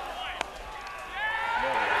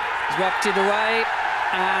 He's whacked it away,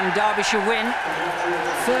 and Derbyshire win.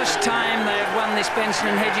 First time they've won this Benson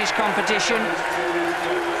and Hedges competition.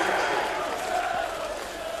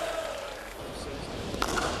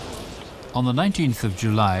 On the 19th of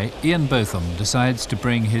July, Ian Botham decides to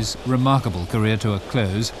bring his remarkable career to a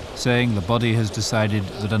close, saying the body has decided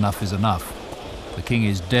that enough is enough. The king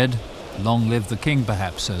is dead. Long live the king,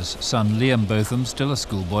 perhaps, as son Liam Botham, still a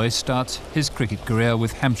schoolboy, starts his cricket career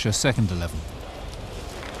with Hampshire second 11.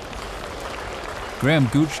 Graham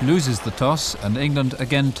Gooch loses the toss and England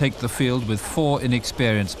again take the field with 4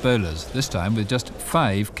 inexperienced bowlers, this time with just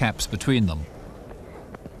 5 caps between them.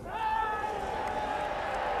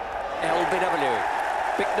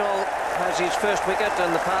 LBW. Bicknell has his first wicket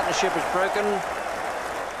and the partnership is broken.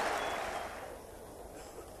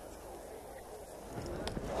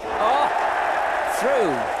 Oh,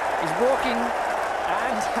 through. He's walking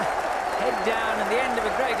and head down at the end of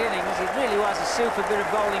a great innings. It really was a super bit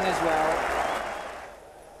of bowling as well.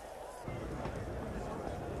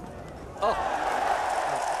 Oh.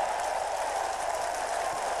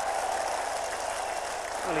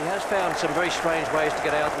 Well, he has found some very strange ways to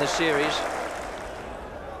get out in this series.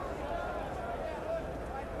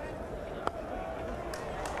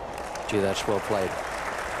 Gee, that's well played.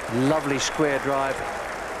 Lovely square drive.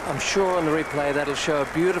 I'm sure on the replay that'll show a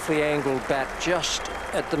beautifully angled bat just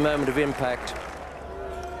at the moment of impact.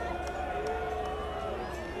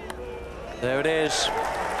 There it is.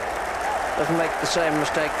 Doesn't make the same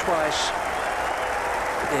mistake twice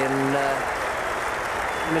in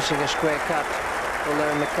missing a square cut,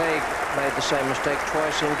 although McCaig made the same mistake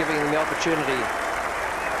twice in giving him the opportunity.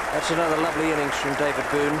 That's another lovely innings from David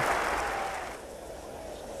Boone.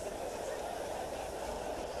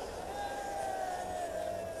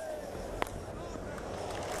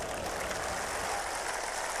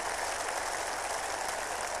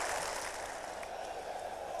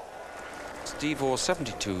 Steve Orr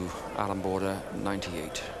 72, Alan Border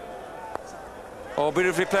 98. Oh,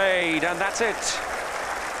 beautifully played, and that's it.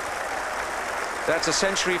 That's a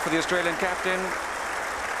century for the Australian captain.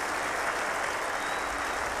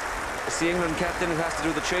 It's the England captain who has to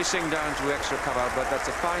do the chasing down to extra cover, but that's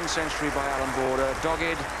a fine century by Alan Border.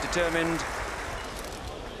 Dogged, determined.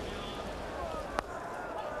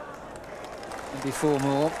 Maybe 4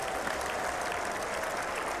 more.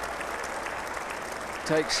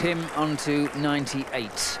 Takes him on to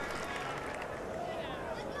 98.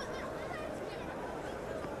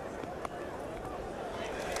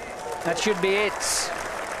 That should be it.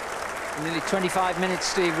 Nearly 25 minutes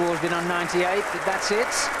Steve Waugh's been on 98, but that's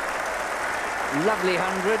it. Lovely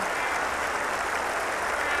 100.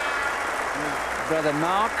 Brother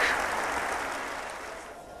Mark.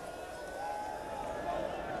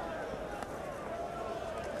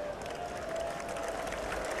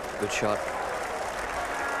 Good shot.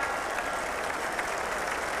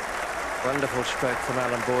 Wonderful stroke from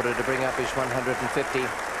Alan Border to bring up his 150.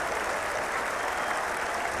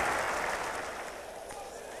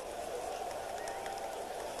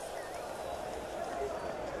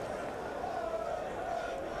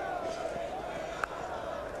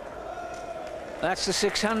 That's the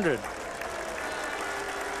 600.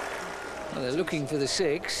 Well, they're looking for the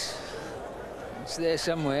 6. It's there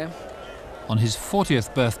somewhere. On his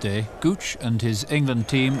 40th birthday, Gooch and his England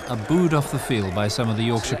team are booed off the field by some of the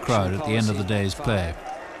Yorkshire crowd at the end of the day's play.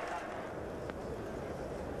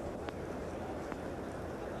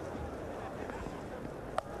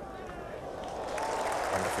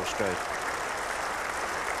 Wonderful stroke.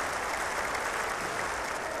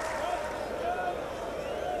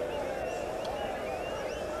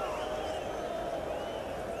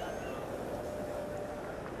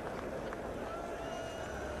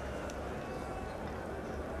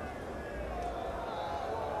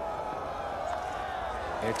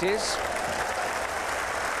 Here it is.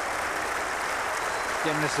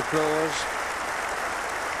 Generous applause.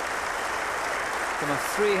 From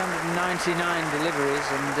 399 deliveries,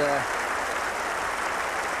 and the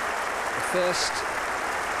first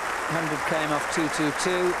 100 came off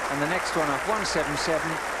 222, and the next one off 177,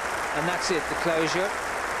 and that's it, the closure.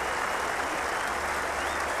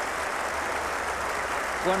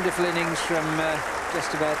 Wonderful innings from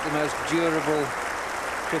just about the most durable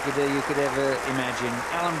cricketer you could ever imagine,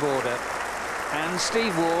 Alan Border. And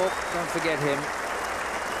Steve Waugh, don't forget him,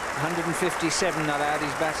 157 not out.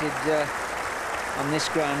 He's batted on this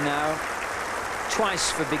ground now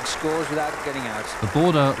twice for big scores without getting out. The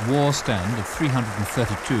Border-Waugh stand of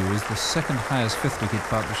 332 is the second highest fifth wicket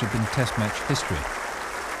partnership in Test match history.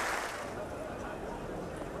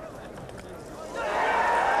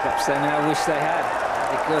 Perhaps they now wish they had,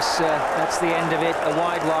 because that's the end of it, a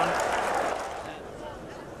wide one.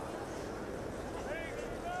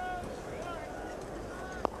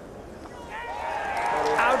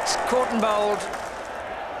 Caught and bowled.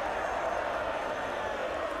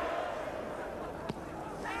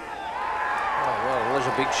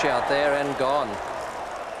 a big shout there and gone.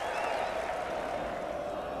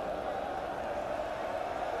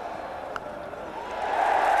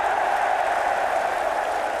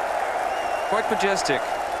 Quite majestic.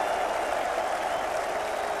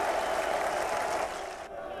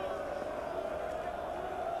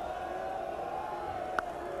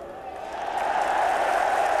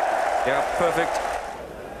 Yeah, perfect.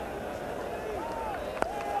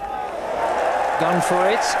 Gone for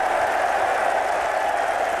it.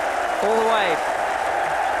 All the way.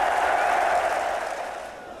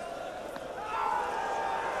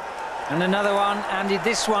 And another one, and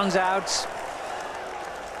this one's out.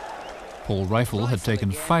 Paul Rifle had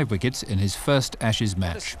taken 5 wickets in his first Ashes The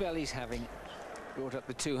match. spell he's having brought up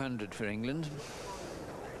the 200 for England.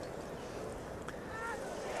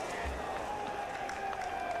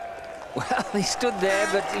 Well, he stood there,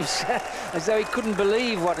 but he was, as though he couldn't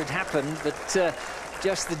believe what had happened, but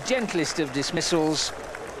just the gentlest of dismissals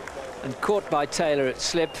and caught by Taylor at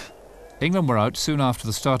slip. England were out soon after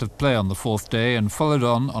the start of play on the 4th day and followed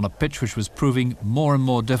on a pitch which was proving more and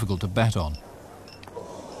more difficult to bat on.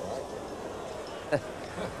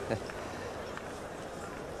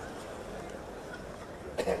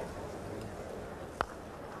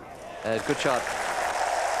 Good shot.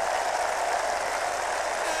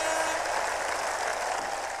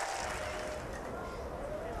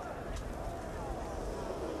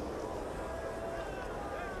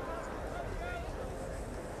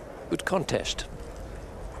 Good contest.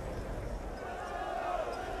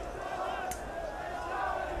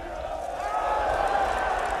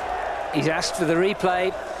 He's asked for the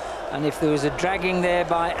replay, and if there was a dragging there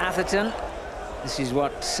by Atherton, this is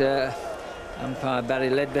what umpire Barry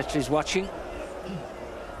Ledbetter is watching.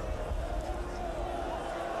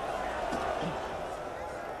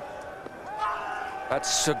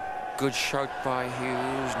 That's a good shout by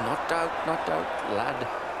Hughes. Not out, lad.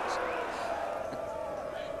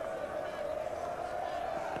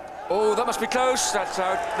 Oh, that must be close. That's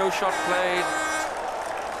out. No shot played.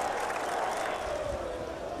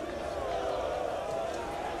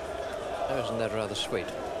 Isn't that rather sweet?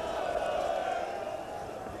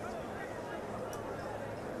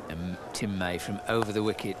 And Tim May from over the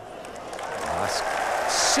wicket. Oh, that's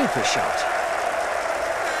super shot.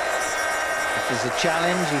 If there's a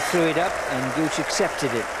challenge, he threw it up and Gooch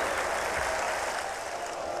accepted it.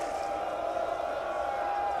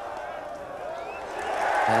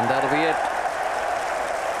 And that'll be it.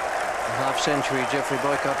 The half-century Geoffrey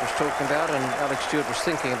Boycott was talking about and Alex Stewart was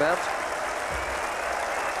thinking about.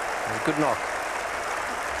 And a good knock.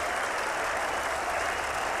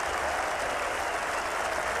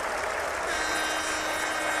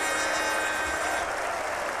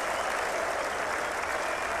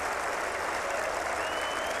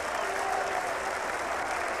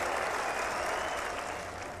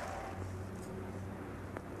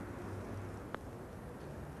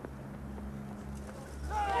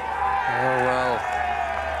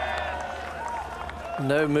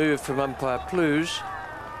 No move from umpire Plews,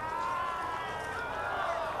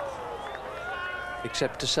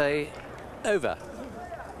 except to say over,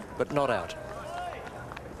 but not out.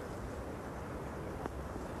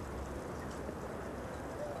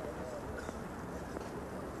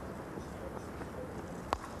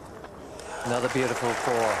 Another beautiful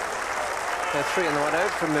four. No 3 in the 1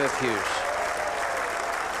 out from Murph Hughes.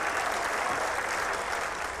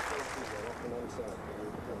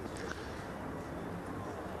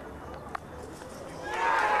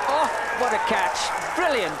 What a catch.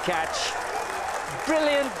 Brilliant catch.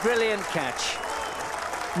 Brilliant catch.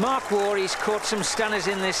 Mark Waugh, he's caught some stunners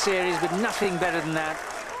in this series, but nothing better than that.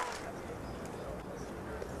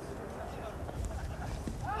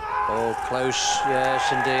 Oh, close.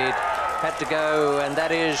 Yes, indeed. Had to go, and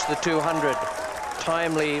that is the 200.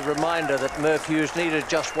 Timely reminder that Murph Hughes needed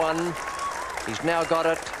just one. He's now got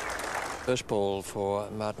it. First ball for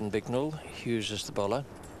Martin Bicknell. Hughes is the bowler.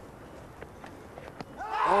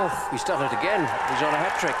 Oh, he's done it again. He's on a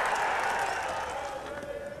hat-trick.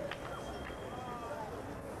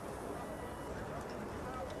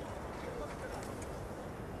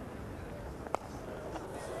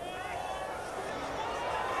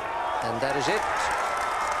 And that is it.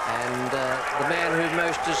 And the man who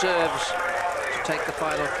most deserves to take the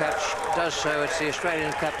final catch does so. It's the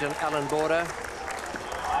Australian captain, Alan Border.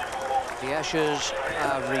 The Ashes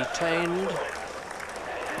are retained.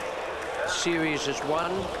 Series is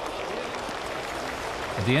won.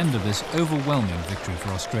 At the end of this overwhelming victory for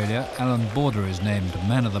Australia, Alan Border is named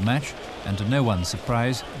man of the match, and to no one's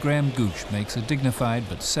surprise, Graham Gooch makes a dignified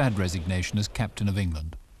but sad resignation as captain of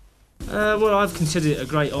England. Well, I've considered it a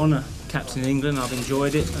great honour, captain England. I've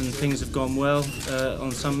enjoyed it and things have gone well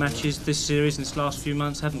on some matches. This series in this last few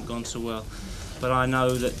months haven't gone so well. But I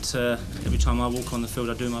know that every time I walk on the field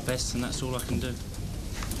I do my best, and that's all I can do. Do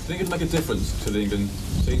you think it'll make a difference to the England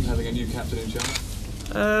team having a new captain in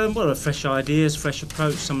charge? Well, fresh ideas, fresh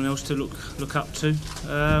approach, someone else to look up to.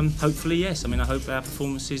 Hopefully, yes. I mean, I hope our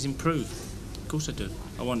performances improve. Of course I do.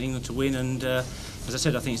 I want England to win, and as I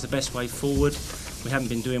said, I think it's the best way forward. We haven't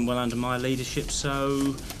been doing well under my leadership,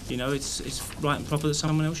 so, you know, it's right and proper that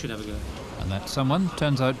someone else should have a go. And that someone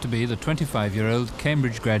turns out to be the 25-year-old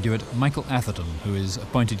Cambridge graduate Michael Atherton, who is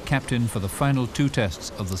appointed captain for the final 2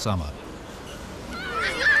 tests of the summer.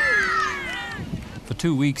 For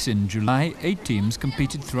 2 weeks in July, 8 teams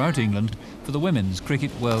competed throughout England for the Women's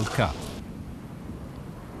Cricket World Cup.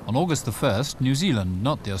 On August the 1st, New Zealand,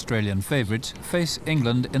 not the Australian favourites, face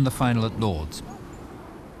England in the final at Lord's.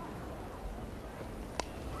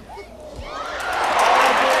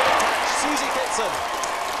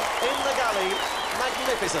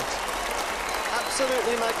 Magnificent.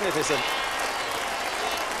 Absolutely magnificent.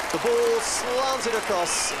 The ball slanted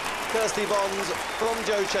across. Kirsty Bonds from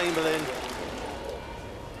Joe Chamberlain.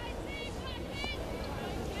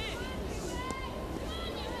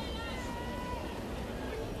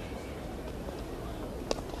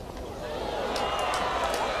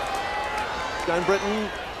 Going Britain.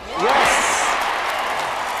 Yes!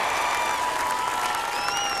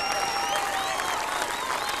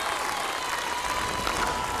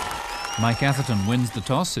 Mike Atherton wins the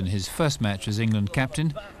toss in his first match as England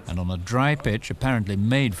captain, and on a dry pitch apparently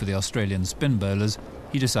made for the Australian spin bowlers,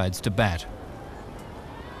 he decides to bat.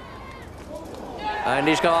 And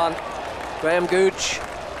he's gone. Graham Gooch.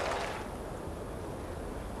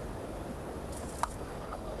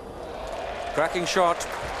 Cracking shot.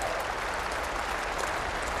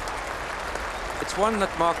 It's one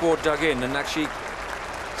that Mark Ward dug in and actually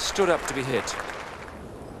stood up to be hit.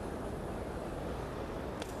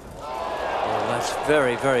 That's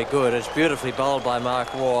very, very good. It's beautifully bowled by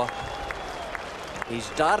Mark Waugh. He's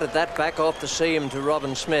darted that back off the seam to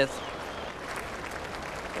Robin Smith.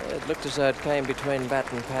 It looked as though it came between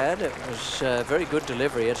bat and pad. It was a very good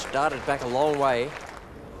delivery. It's darted back a long way.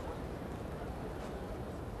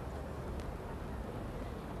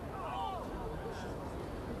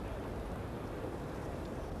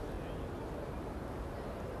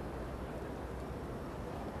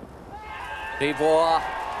 Steve Waugh.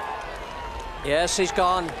 Yes, he's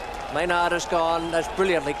gone. Maynard has gone. That's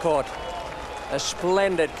brilliantly caught. A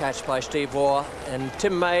splendid catch by Steve Waugh. And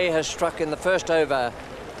Tim May has struck in the first over.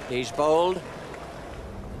 He's bowled.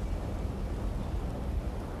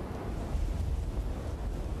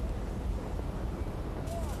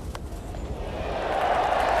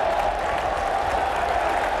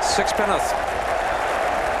 Sixpenneth.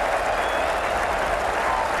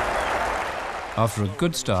 After a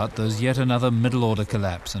good start, there's yet another middle-order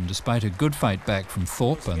collapse, and despite a good fight back from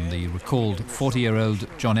Thorpe and the recalled 40-year-old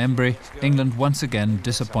John Embry, England once again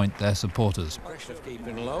disappoint their supporters. Question of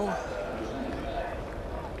keeping low.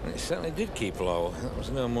 It certainly did keep low. That was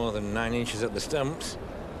no more than 9 inches at the stumps.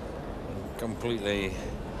 Completely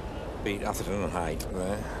beat Atherton on height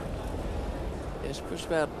there. Yes, it was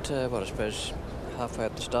about, what I suppose, halfway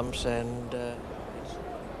at the stumps, and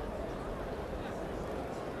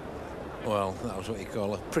well, that was what you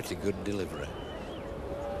call a pretty good delivery.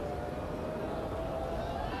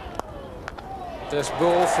 First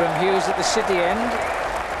ball from Hughes at the city end,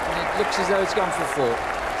 and it looks as though it's gone for 4.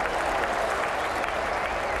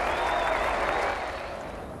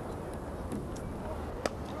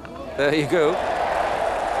 There you go.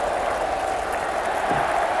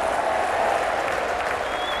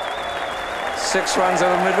 Six runs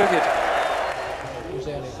over mid-wicket.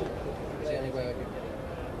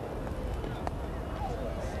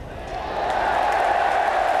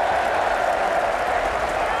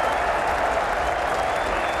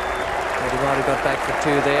 Got back for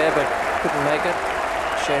 2 there, but couldn't make it.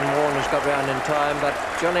 Shane Warner's got round in time, but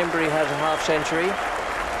John Embry has a half-century.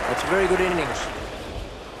 That's a very good innings.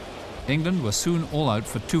 England were soon all out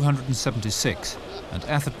for 276, and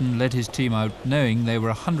Atherton led his team out knowing they were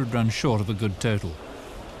 100 runs short of a good total.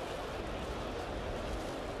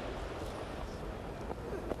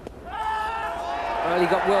 Well, he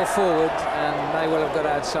got well forward and may well have got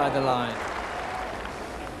outside the line.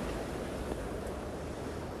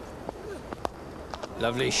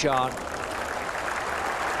 Lovely shot.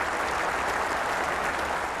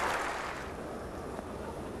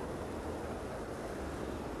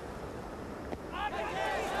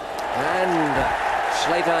 And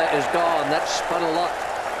Slater is gone. That spun a lot.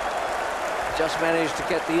 Just managed to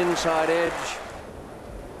get the inside edge.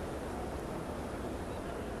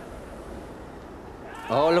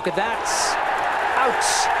 Oh, look at that. Out.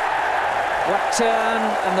 What turn,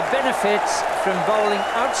 and the benefit from bowling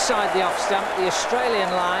outside the off stump, the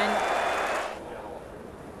Australian line.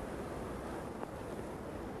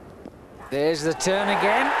 There's the turn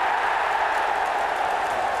again.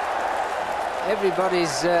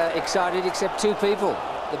 Everybody's excited except two people,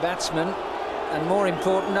 the batsman and, more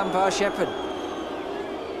important, umpire Shepherd.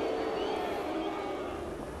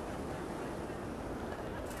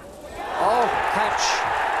 Oh, catch.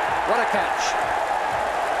 What a catch.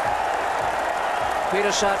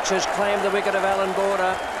 Peter Such has claimed the wicket of Alan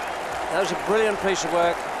Border. That was a brilliant piece of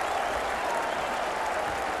work.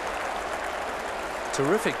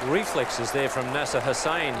 Terrific reflexes there from Nasser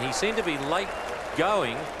Hussain. He seemed to be late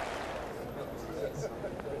going.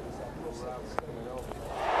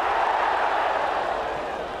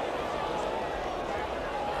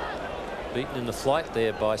 Beaten in the flight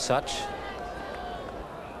there by Such.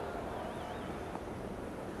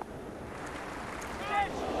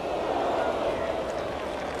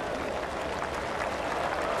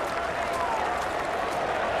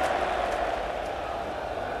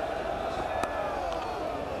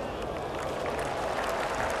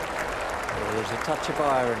 There's a touch of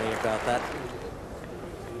irony about that.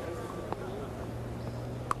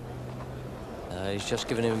 He's just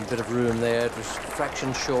given him a bit of room there. It was a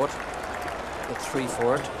fraction short. Got 3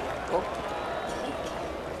 for it. Oh.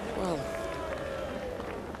 Well.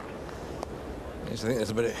 Yes, I think there's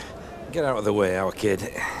a bit of... Get out of the way, our kid.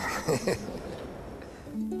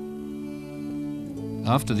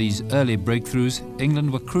 After these early breakthroughs,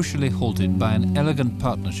 England were crucially halted by an elegant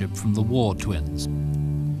partnership from the War twins.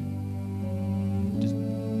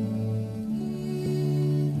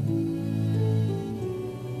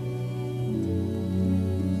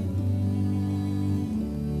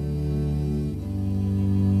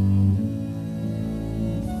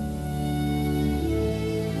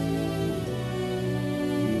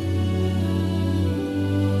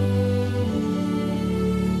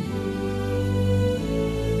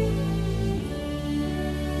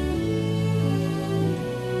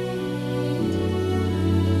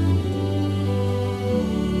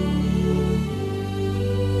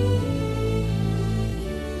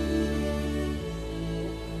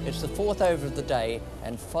 It's the 4th over of the day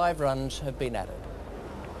and 5 runs have been added.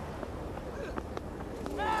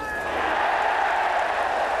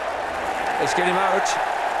 Let's get him out.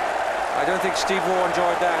 I don't think Steve Waugh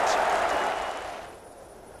enjoyed that.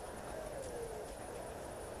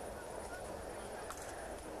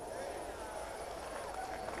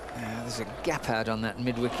 There's a gap out on that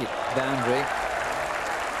mid-wicket boundary.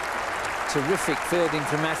 Terrific fielding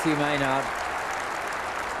from Matthew Maynard.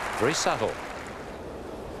 Very subtle.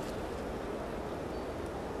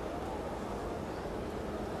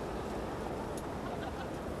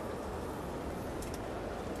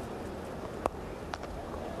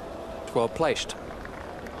 Well placed.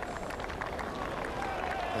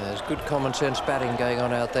 There's good common sense batting going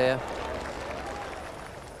on out there.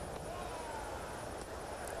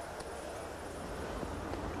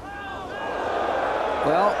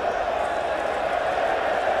 Well,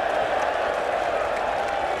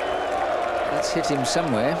 that's hit him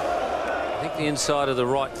somewhere. I think the inside of the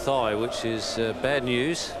right thigh, which is bad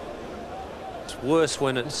news. It's worse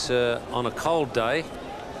when it's on a cold day.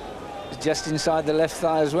 Just inside the left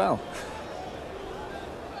thigh as well.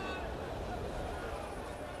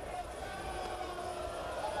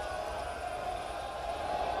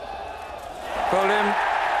 Pulled him.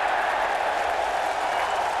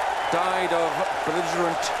 Died of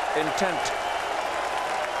belligerent intent.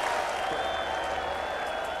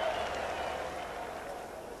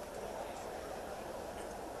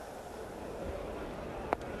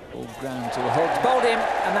 All ground to a halt. Bowled him,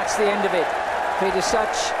 and that's the end of it. Peter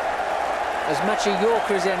Such, as much a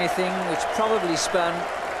Yorker as anything, which probably spun.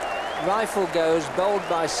 Rifle goes, bowled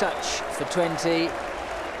by Such for 20,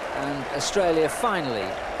 and Australia finally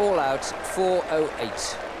all out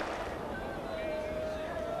 408.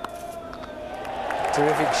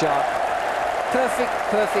 Terrific shot.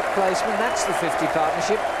 Perfect placement. That's the 50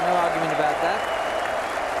 partnership. No argument about that.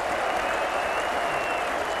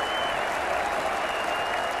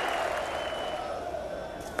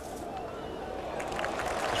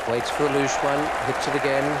 Waits for a loose one, hits it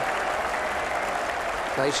again.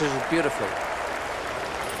 Places it beautifully.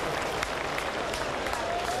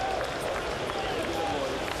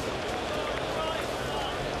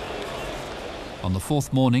 On the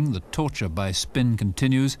 4th morning, the torture by spin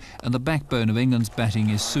continues, and the backbone of England's batting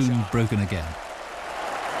is soon broken again.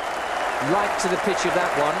 Right to the pitch of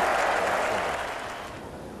that one.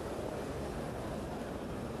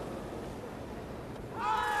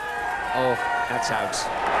 Oh, That's out.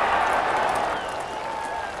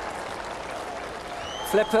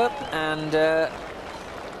 Flipper, and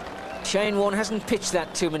Shane Warne hasn't pitched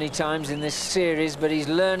that too many times in this series, but he's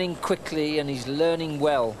learning quickly and he's learning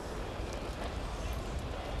well.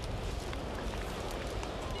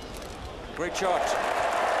 Great shot.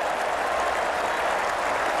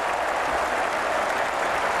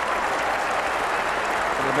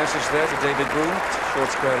 A message there to David Boone, short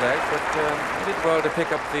square leg, but he did well to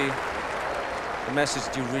pick up the message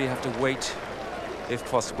that you really have to wait, if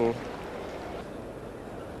possible.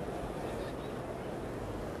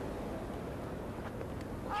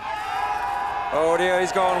 Oh dear,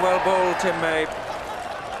 he's gone. Well bowled, Tim May.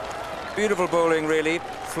 Beautiful bowling, really.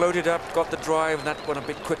 Floated up, got the drive, and that one a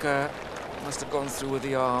bit quicker. Must have gone through with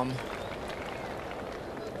the arm.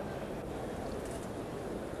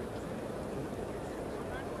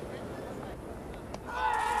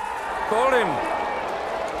 Bowled him.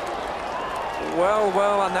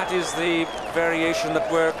 Well, and that is the variation that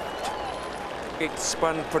worked. It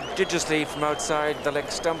spun prodigiously from outside the leg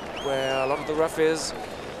stump, where a lot of the rough is.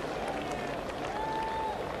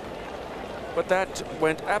 But that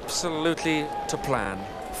went absolutely to plan.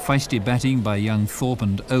 Feisty batting by young Thorpe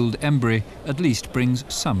and old Embry at least brings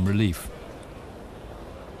some relief.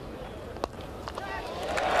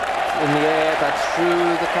 In the air, but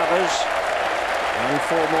through the covers. And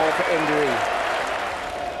 4 more for Embry.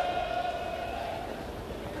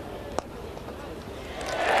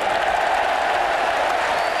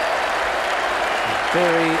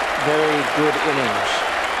 Very, very good innings.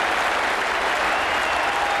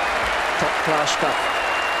 Top-class stuff.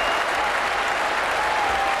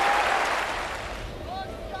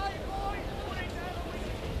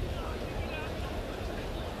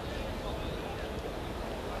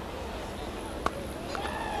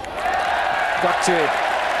 Got to it.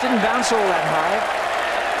 Didn't bounce all that high.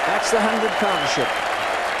 That's the 100 partnership.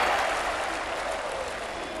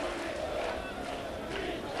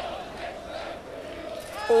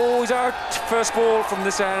 Oh, he's out. First ball from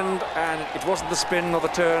this end, and it wasn't the spin or the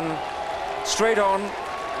turn. Straight on,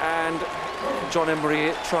 and John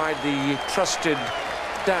Embry tried the trusted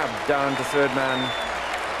dab down to third man,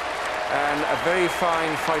 and a very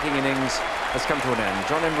fine fighting innings has come to an end.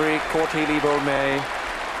 John Embry caught Healy bowled May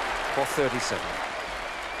for 37.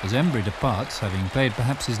 As Embry departs, having played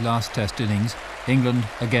perhaps his last Test innings, England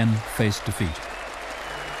again face defeat.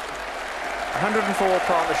 104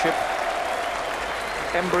 partnership,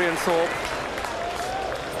 Embry and Thorpe.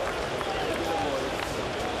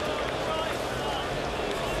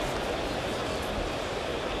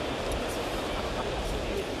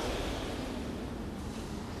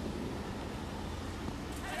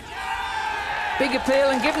 Big appeal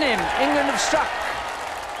and given him. England have struck.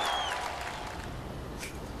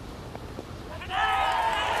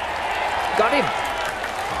 Got him.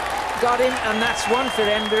 Got him, and that's one for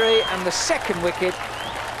Embry, and the second wicket.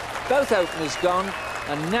 Both openers gone,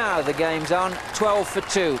 and now the game's on. 12 for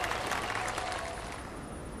 2.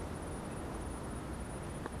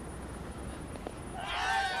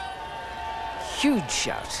 Huge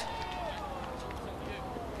shot.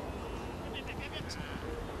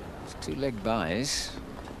 2 leg byes.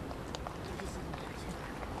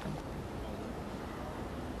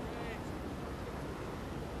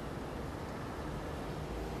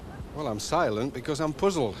 Well, I'm silent because I'm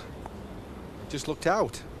puzzled. I just looked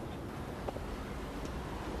out.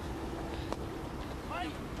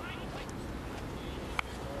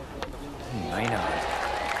 Maynard.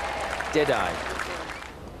 Dead-eyed.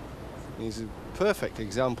 He's a perfect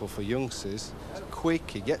example for youngsters. He's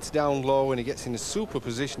quick, he gets down low and he gets in a super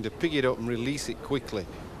position to pick it up and release it quickly.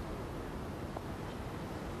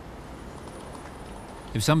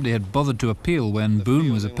 If somebody had bothered to appeal when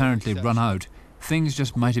Boone was apparently run out, things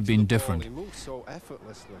just might have been different. He moved so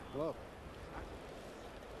effortlessly. Well,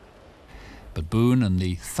 But Boone and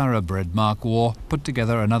the thoroughbred Mark Waugh put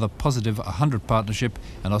together another positive 100 partnership,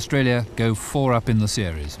 and Australia go 4 up in the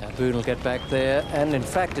series. Now Boone will get back there, and in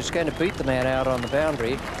fact it's going to beat the man out on the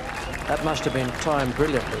boundary. That must have been timed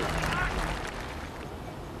brilliantly.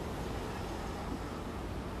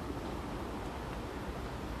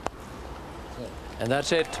 And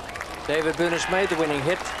that's it. David Boone has made the winning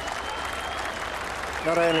hit.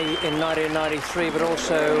 Not only in 1993, but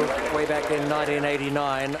also way back in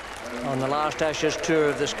 1989 on the last Ashes tour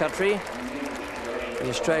of this country. The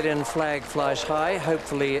Australian flag flies high.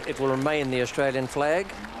 Hopefully it will remain the Australian flag.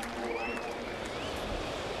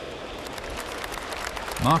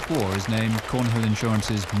 Mark Waugh is named Cornhill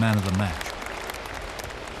Insurance's man of the match.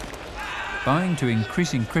 Bowing to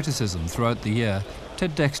increasing criticism throughout the year,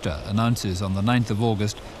 Ted Dexter announces on the 9th of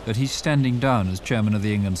August that he's standing down as chairman of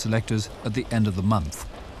the England selectors at the end of the month.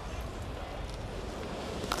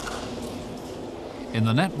 In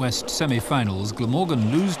the NatWest semi-finals,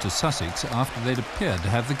 Glamorgan lose to Sussex after they'd appeared to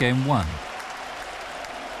have the game won.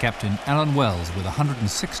 Captain Alan Wells, with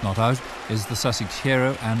 106 not out, is the Sussex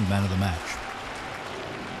hero and man of the match.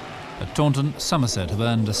 At Taunton, Somerset have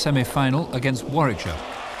earned a semi-final against Warwickshire.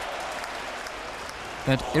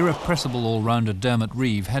 That irrepressible all-rounder Dermot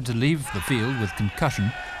Reeve had to leave the field with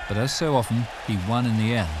concussion, but as so often, he won in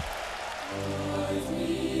the end.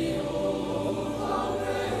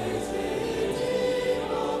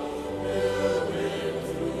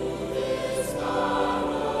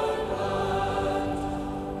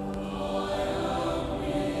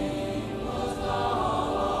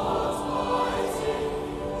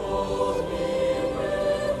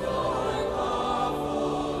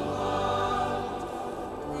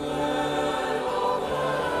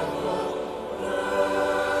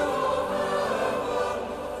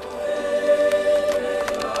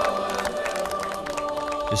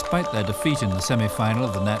 Despite their defeat in the semi-final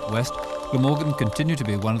of the NatWest, Glamorgan continue to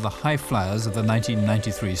be one of the high flyers of the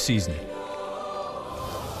 1993 season.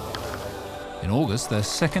 In August, they're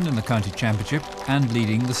second in the county championship and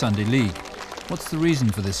leading the Sunday League. What's the reason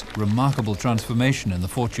for this remarkable transformation in the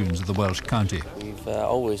fortunes of the Welsh county? We've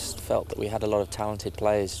always felt that we had a lot of talented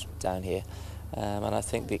players down here. And I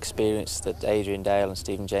think the experience that Adrian Dale and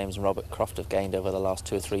Stephen James and Robert Croft have gained over the last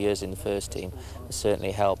 2 or 3 years in the first team has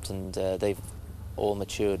certainly helped, and they've all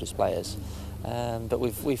matured as players. But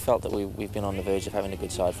we've felt that we've been on the verge of having a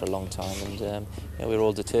good side for a long time, and you know, we're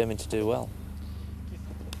all determined to do well.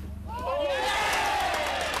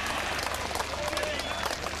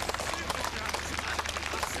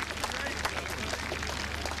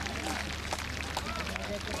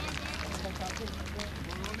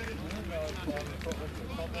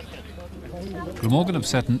 Glamorgan have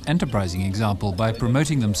set an enterprising example by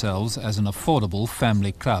promoting themselves as an affordable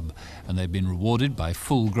family club, and they've been rewarded by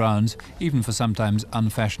full grounds, even for sometimes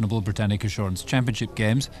unfashionable Britannic Assurance Championship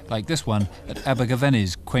games, like this one at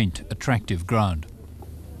Abergavenny's quaint, attractive ground.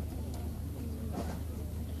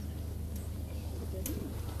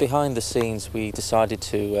 Behind the scenes, we decided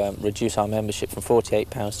to reduce our membership from £48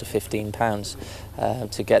 to £15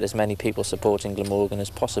 to get as many people supporting Glamorgan as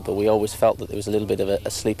possible. We always felt that there was a little bit of a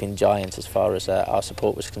sleeping giant as far as our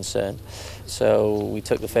support was concerned. So we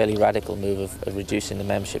took the fairly radical move of reducing the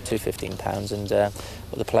membership to £15, and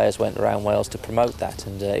the players went around Wales to promote that,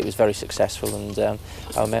 and it was very successful, and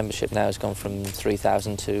our membership now has gone from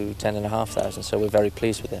 3,000 to 10,500, so we're very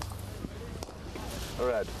pleased with it.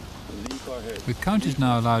 With counties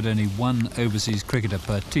now allowed only one overseas cricketer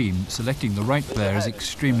per team, selecting the right player is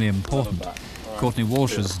extremely important. Courtney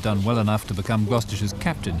Walsh has done well enough to become Gloucestershire's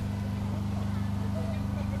captain.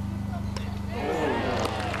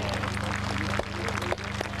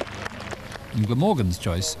 And Glamorgan's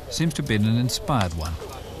choice seems to have been an inspired one.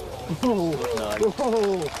 All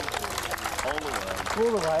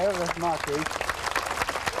the way, that's Marky.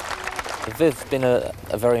 Viv's been a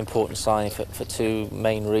very important signing for two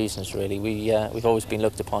main reasons, really. We've always been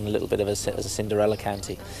looked upon a little bit as a Cinderella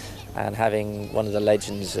county, and having one of the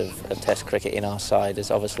legends of Test cricket in our side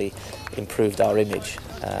has obviously improved our image,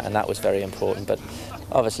 and that was very important. But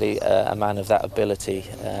obviously a man of that ability,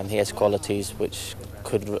 he has qualities which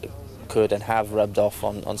could and have rubbed off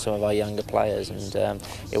on some of our younger players, and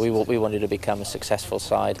yeah, we wanted to become a successful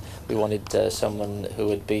side. We wanted someone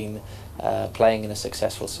who had been playing in a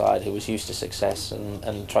successful side, who was used to success,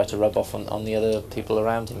 and try to rub off on the other people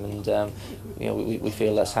around him, and you know, we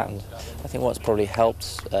feel that's happened. I think what's probably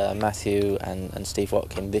helped Matthew and Steve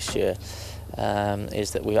Watkin this year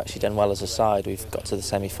is that we've actually done well as a side. We've got to the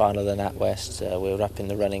semi-final of the NatWest, we're up in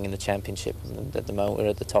the running in the Championship, and at the moment we're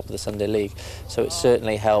at the top of the Sunday League. So it's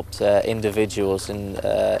certainly helped individuals in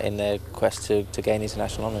their quest to gain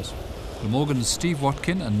international honours. Glamorgan's Steve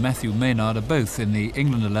Watkin and Matthew Maynard are both in the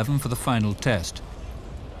England 11 for the final test.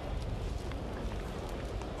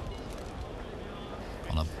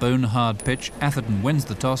 On a bone-hard pitch, Atherton wins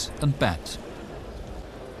the toss and bats.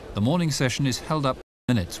 The morning session is held up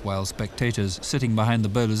minutes while spectators sitting behind the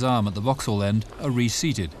bowler's arm at the Vauxhall end are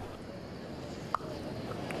reseated.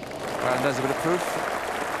 And there's a bit of proof.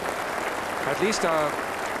 At least our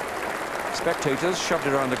spectators shoved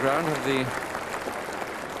around the ground have the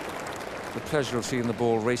pleasure of seeing the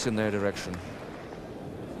ball race in their direction.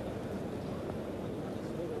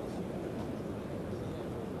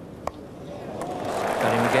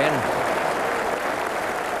 Got him again.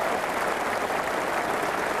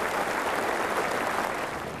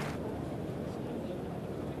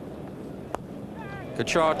 Good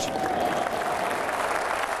shot.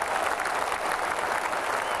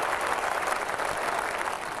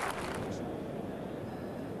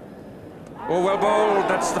 Oh, well bowled.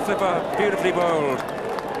 That's the flipper. Beautifully bowled.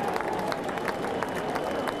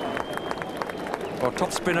 Oh,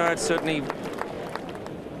 top spinner, it's certainly.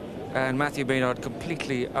 And Matthew Maynard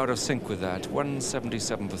completely out of sync with that.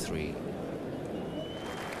 177 for 3.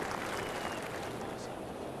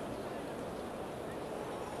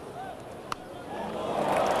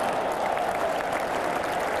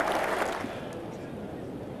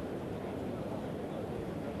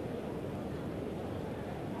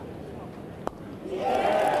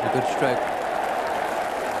 A good stroke.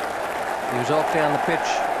 He was off down the pitch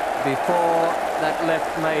before that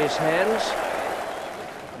left May's hands.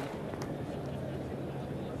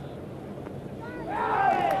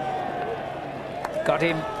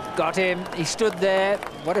 Got him. He stood there.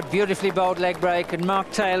 What a beautifully bowled leg break. And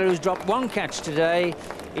Mark Taylor, who's dropped one catch today,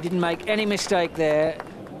 he didn't make any mistake there.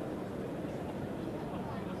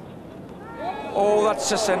 Oh,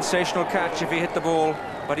 that's a sensational catch if he hit the ball,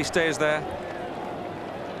 but he stays there.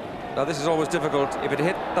 Now, this is always difficult. If it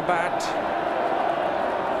hit the bat,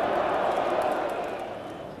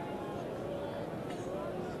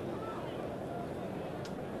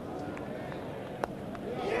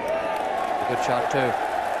 Good shot too.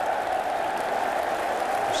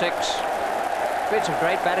 6. Been some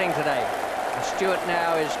great batting today. And Stewart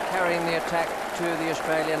now is carrying the attack to the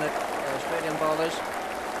Australian bowlers.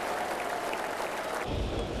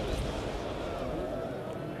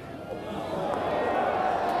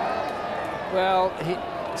 Well,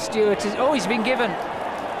 Stewart has always been given.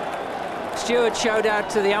 Stewart showed out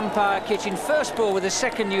to the umpire kitchen. First ball with a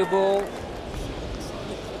second new ball.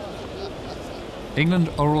 England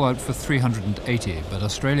are all out for 380, but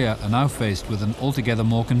Australia are now faced with an altogether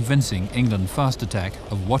more convincing England fast attack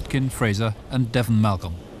of Watkin, Fraser and Devon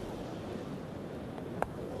Malcolm.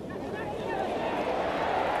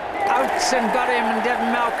 Outs and got him, and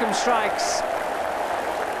Devon Malcolm strikes.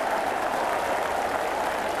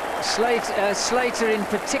 Slater in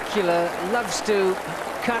particular loves to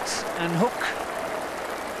cut and hook.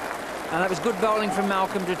 And that was good bowling from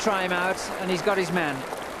Malcolm to try him out, and he's got his man.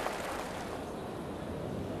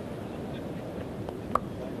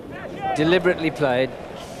 Deliberately played,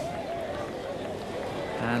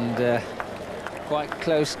 and quite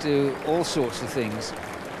close to all sorts of things.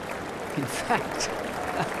 In fact,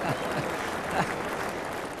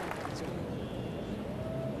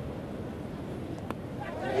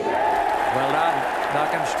 well done.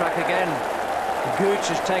 Malcolm struck again. Gooch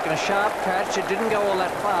has taken a sharp catch. It didn't go all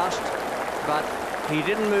that fast, but he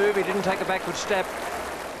didn't move. He didn't take a backward step.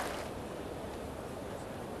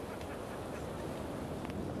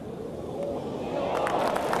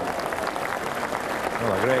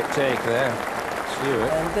 Great take there.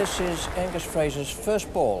 Stewart. And this is Angus Fraser's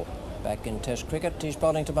first ball back in Test cricket. He's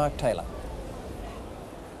bowling to Mark Taylor.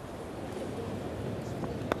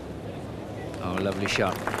 oh, lovely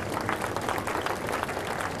shot.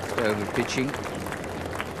 Over pitching.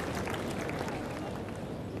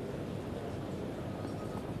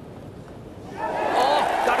 Oh,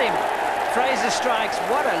 got him. Fraser strikes.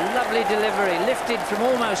 What a lovely delivery. Lifted from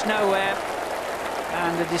almost nowhere.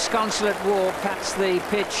 And the disconsolate War pats the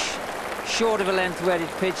pitch short of a length where it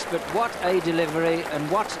pitched, but what a delivery and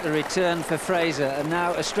what a return for Fraser. And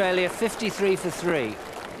now Australia 53 for 3.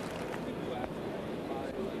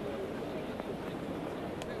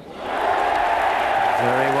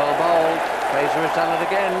 Very well bowled. Fraser has done it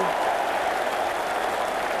again.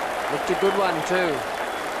 Looked a good one too.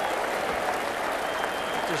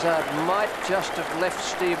 Dishart might just have left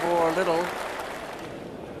Steve Waugh a little.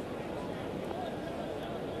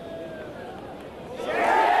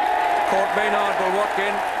 caught Maynard by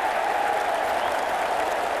Watkin.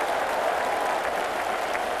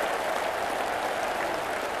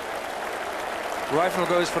 Rifle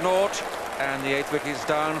goes for naught, and the 8th wicket is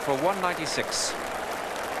down for 196.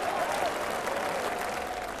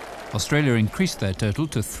 Australia increased their total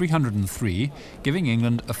to 303, giving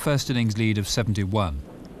England a first innings lead of 71.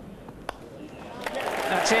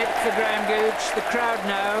 That's it for Graham Gooch. The crowd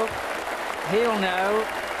know, he'll know,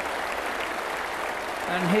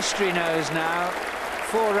 and history knows now.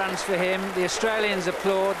 4 runs for him. The Australians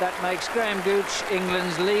applaud. That makes Graham Gooch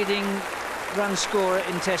England's leading run scorer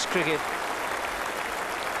in Test cricket.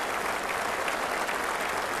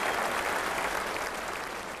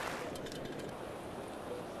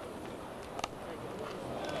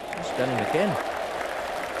 Done him again.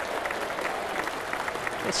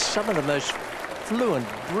 It's some of the most fluent,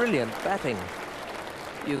 brilliant batting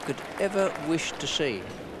you could ever wish to see.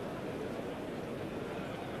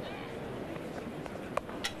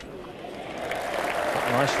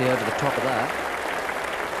 Got nicely over the top of that.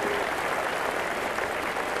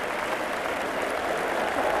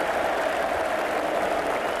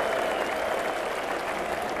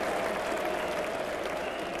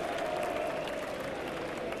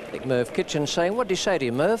 I think Merv Kitchen's saying, what did he say to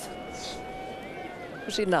you, Merv?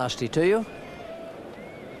 Was he nasty to you?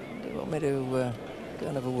 Do you want me to go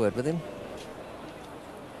and have a word with him?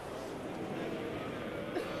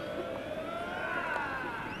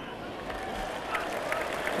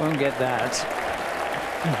 Won't get that.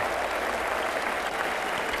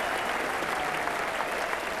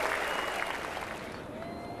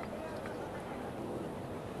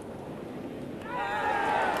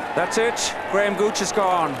 That's it. Graham Gooch is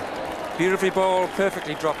gone. Beautifully bowled,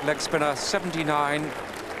 perfectly dropped leg spinner, 79.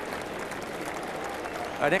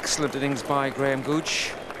 An excellent innings by Graham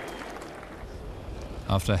Gooch.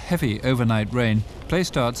 After heavy overnight rain, play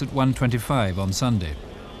starts at 1:25 on Sunday.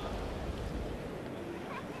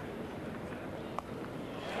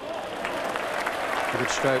 Good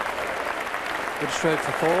stroke. Good stroke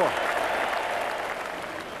for 4.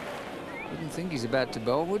 Wouldn't think he's about to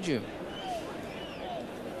bowl, would you?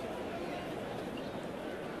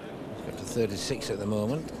 He's got to 36 at the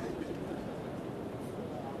moment.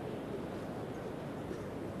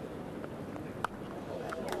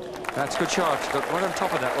 That's a good shot. Got right on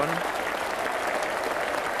top of that one.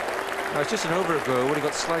 Now, it's just an over ago when he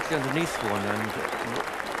got slightly underneath one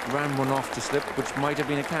and ran one off to slip, which might have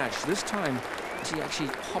been a catch. This time, he actually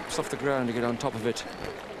hops off the ground to get on top of it.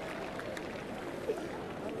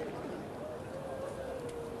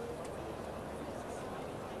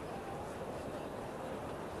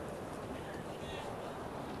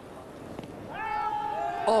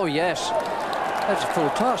 Oh, yes. That's a full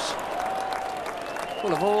toss.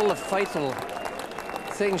 Well, of all the fatal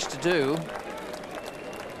things to do,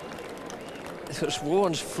 it was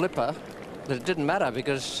Warren's flipper, but it didn't matter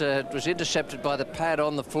because it was intercepted by the pad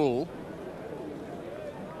on the full.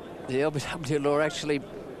 The LBW law actually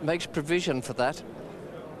makes provision for that.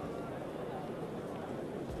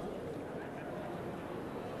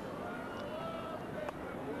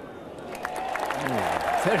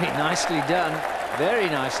 Very nicely done. Very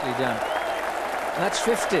nicely done. That's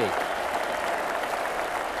 50.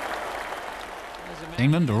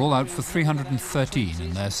 England are all out for 313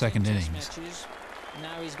 in their second innings.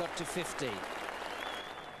 Now he's got to 50.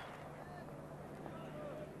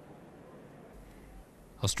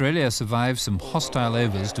 Australia survived some hostile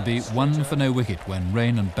overs to be 1 for no wicket when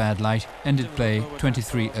rain and bad light ended play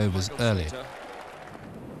 23 overs early.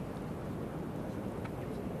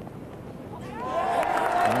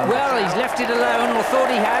 Well, he's left it alone, or thought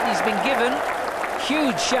he had. He's been given.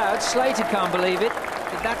 Huge shout. Slater can't believe it.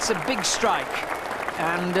 But that's a big strike.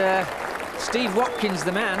 And Steve Watkins,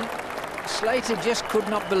 the man, Slater just could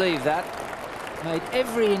not believe that. Made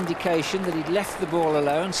every indication that he'd left the ball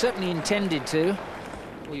alone, certainly intended to.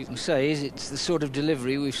 All you can say is it's the sort of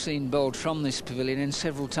delivery we've seen bowled from this pavilion in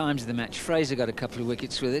several times in the match. Fraser got a couple of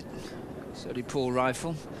wickets with it. So did Paul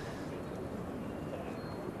Rifle.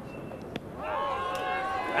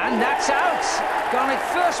 And that's out! Gone at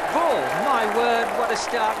first ball. My word, what a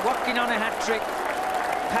start. Watkin on a hat-trick.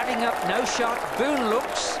 Padding up, no shot. Boone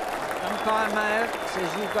looks. Umpire Mayer says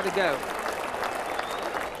you've got to go.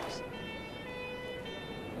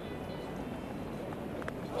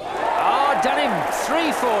 Oh, done him.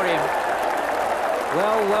 3 for him.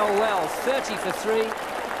 Well, well, well. 30 for 3.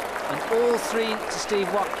 And all 3 to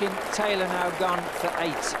Steve Watkin. Taylor now gone for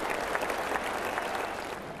 8.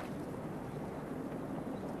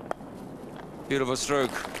 Beautiful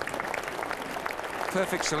stroke.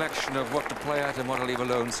 Perfect selection of what to play at and what to leave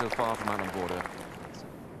alone so far from Alan Border.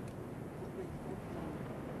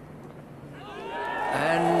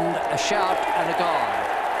 And a shout and a gone.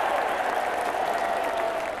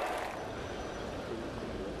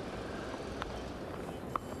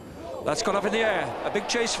 That's gone up in the air. A big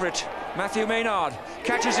chase for it. Matthew Maynard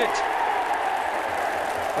catches it.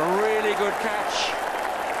 A really good catch.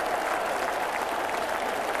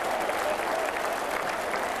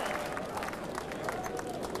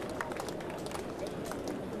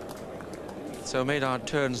 So Maynard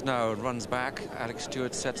turns now and runs back. Alex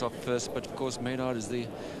Stewart sets off first, but of course Maynard is the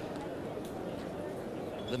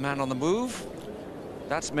man on the move.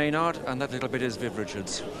 That's Maynard, and that little bit is Viv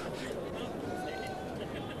Richards.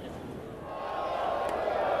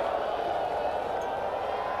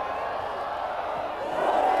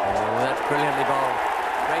 Oh, that's brilliantly bowled.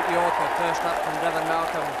 Great Yorker, first up from Devon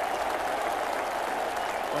Malcolm.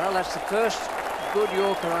 Well, that's the first good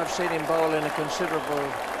Yorker I've seen him bowl in a considerable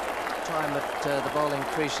time at the bowling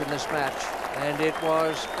crease in this match, and it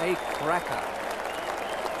was a cracker.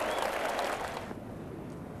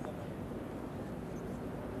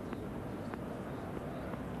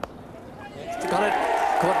 Got it,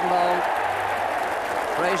 caught and bowled.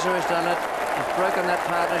 Fraser has done it. He's broken that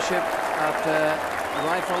partnership after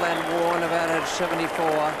Rifle and worn about at 74.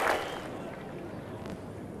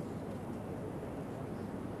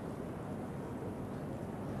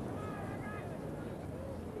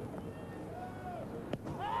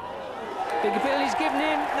 Big ability's given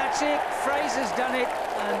in, that's it. Fraser's done it,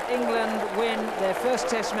 and England win their first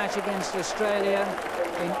Test match against Australia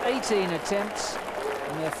in 18 attempts,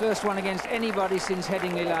 and their first one against anybody since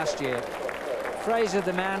Headingley last year. Fraser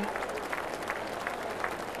the man.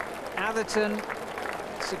 Atherton,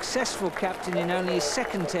 successful captain in only his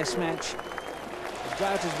second Test match. The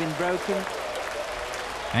drought has been broken.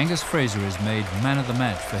 Angus Fraser is made man of the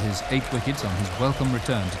match for his 8 wickets on his welcome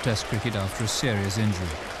return to Test cricket after a serious injury.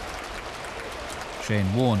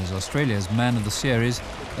 Shane Warne is Australia's man of the series,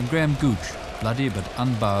 and Graham Gooch, bloody but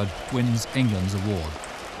unbowed, wins England's award.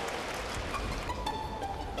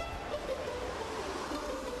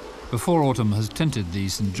 Before autumn has tinted the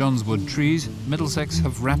St John's Wood trees, Middlesex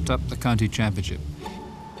have wrapped up the county championship.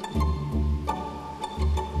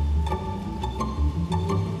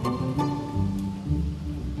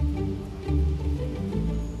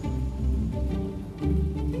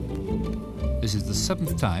 This is the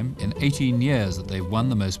 7th time in 18 years that they've won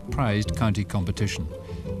the most prized county competition.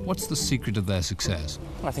 What's the secret of their success?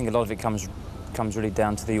 I think a lot of it comes really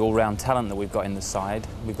down to the all-round talent that we've got in the side.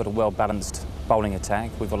 We've got a well-balanced bowling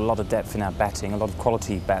attack. We've got a lot of depth in our batting, a lot of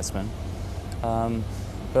quality batsmen.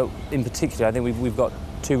 But in particular, I think we've got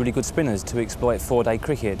 2 really good spinners to exploit 4-day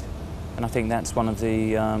cricket, and I think that's one of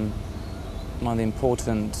the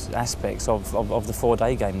important aspects of the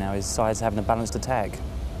 4-day game now, is sides having a balanced attack.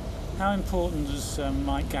 How important has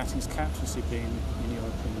Mike Gatting's captaincy been, in your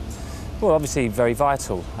opinion? Well, obviously very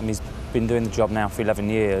vital. I mean, he's been doing the job now for 11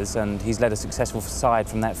 years, and he's led a successful side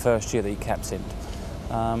from that first year that he captained.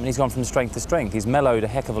 And he's gone from strength to strength. He's mellowed a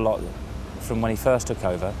heck of a lot from when he first took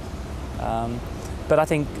over. But I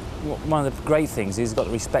think one of the great things is he's got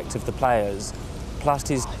the respect of the players, plus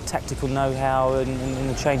his tactical know-how in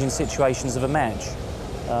the changing situations of a match.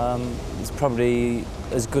 It's probably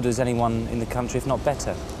as good as anyone in the country, if not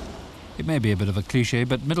better. It may be a bit of a cliché,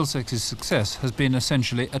 but Middlesex's success has been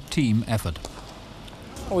essentially a team effort.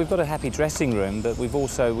 Well, we've got a happy dressing room, but we were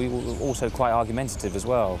also quite argumentative as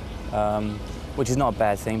well, which is not a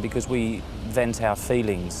bad thing, because we vent our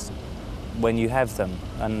feelings when you have them,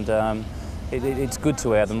 and it's good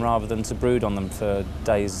to air them rather than to brood on them for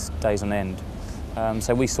days on end.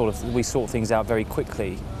 So we sort things out very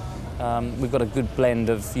quickly. We've got a good blend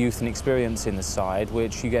of youth and experience in the side,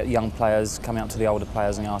 which you get young players coming up to the older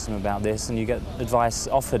players and ask them about this, and you get advice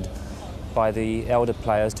offered by the elder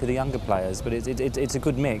players to the younger players, but it's a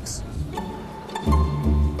good mix.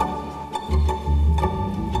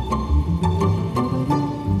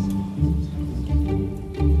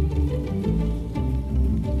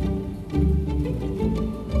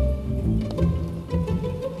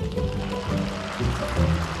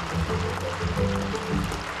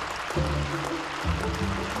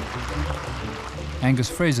 Angus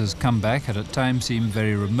Fraser's comeback had at times seemed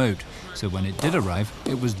very remote, so when it did arrive,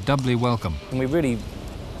 it was doubly welcome. And we really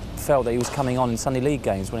felt that he was coming on in Sunday League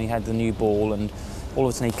games when he had the new ball, and all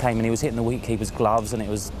of a sudden he came and he was hitting the wicketkeeper's gloves, and it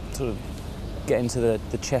was sort of getting to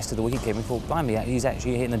the chest of the wicketkeeper. We thought, blimey, he's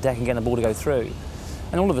actually hitting the deck and getting the ball to go through.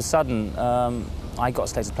 And all of a sudden, I got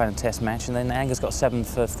selected to play in a Test match, and then Angus got 7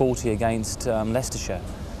 for 40 against Leicestershire.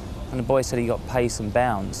 And the boys said he got pace and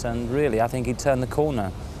bounce, and really I think he turned the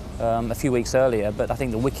corner a few weeks earlier, but I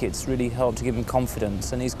think the wickets really helped to give him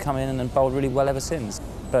confidence, and he's come in and bowled really well ever since.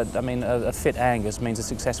 But I mean, a fit Angus means a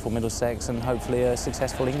successful Middlesex and hopefully a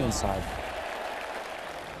successful England side.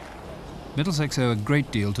 Middlesex owe a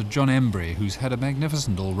great deal to John Embry, who's had a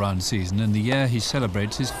magnificent all-round season in the year he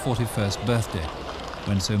celebrates his 41st birthday.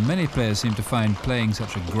 When so many players seem to find playing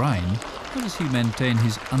such a grind, how does he maintain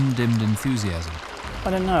his undimmed enthusiasm?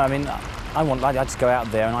 I don't know. I mean, I just go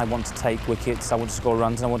out there and I want to take wickets, I want to score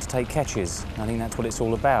runs, and I want to take catches. I think that's what it's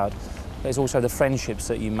all about. But it's also the friendships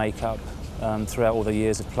that you make up throughout all the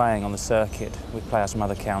years of playing on the circuit with players from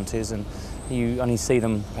other counties, and you only see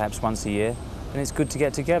them perhaps once a year. And it's good to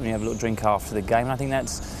get together and you have a little drink after the game, and I think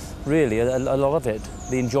that's really a lot of it,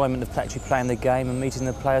 the enjoyment of actually playing the game and meeting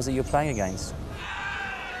the players that you're playing against.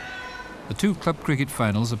 The 2 club cricket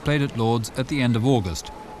finals are played at Lord's at the end of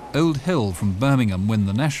August. Old Hill from Birmingham win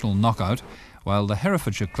the national knockout, while the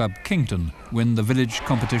Herefordshire club Kington win the village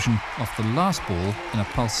competition off the last ball in a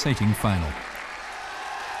pulsating final.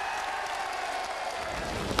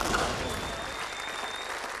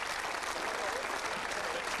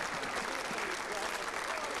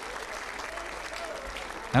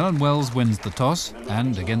 Alan Wells wins the toss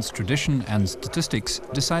and, against tradition and statistics,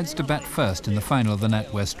 decides to bat first in the final of the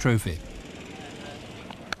NatWest Trophy.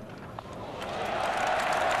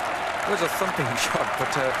 was a thumping shot,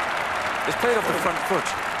 but it's played off the front foot.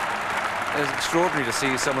 It's extraordinary to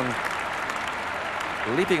see someone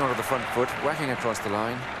leaping onto the front foot, whacking across the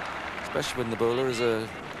line, especially when the bowler is a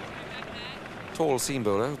tall seam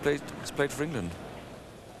bowler who has played for England.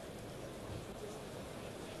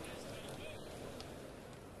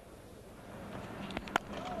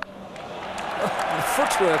 The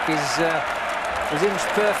footwork is inch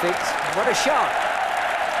perfect. What a shot!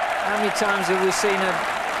 How many times have we seen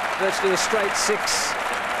virtually a straight six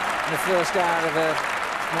in the first hour of a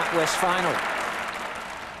NatWest final?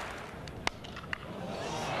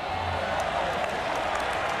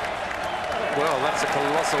 Well, that's a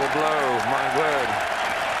colossal blow, my word.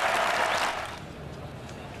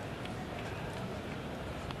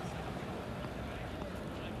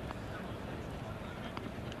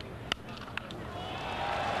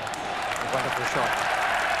 Wonderful shot.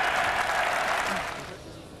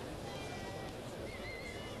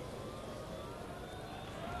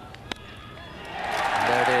 And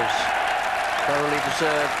there it is. Thoroughly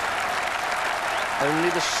deserved. Only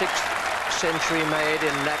the 6th century made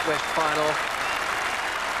in NatWest final.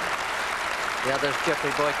 The others,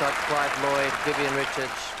 Geoffrey Boycott, Clive Lloyd, Vivian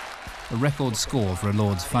Richards. A record score for a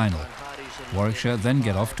Lord's final. Warwickshire then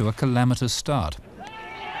get off to a calamitous start.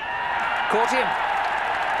 Caught him.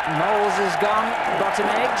 Knowles is gone, bottom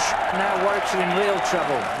edge. Now Warwickshire in real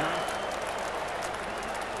trouble.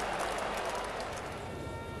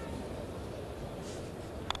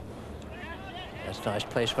 That's nice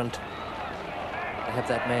placement. They have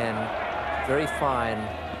that man very fine.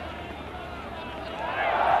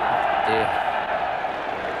 Dear.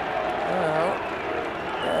 Well,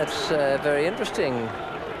 that's very interesting.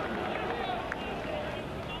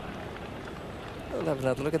 We'll have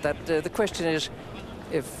another look at that. The question is,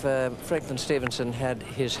 if Franklin Stevenson had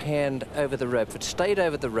his hand over the rope, if it stayed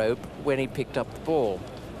over the rope when he picked up the ball.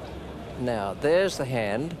 Now, there's the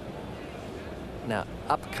hand. Now,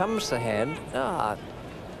 up comes the hand. I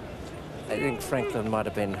think Franklin might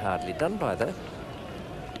have been hardly done by that.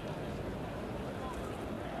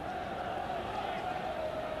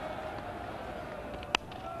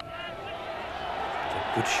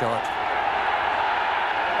 Good shot.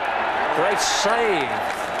 Great save.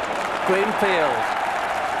 Greenfield.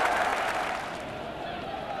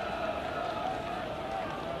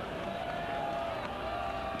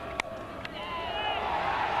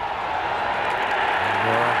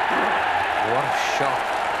 What a shot.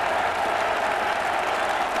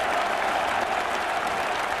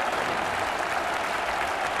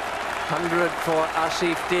 $100 for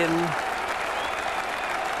Asif Din.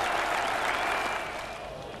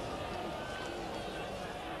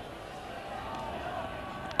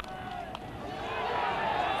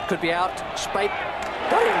 Could be out. Spate.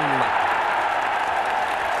 Got him.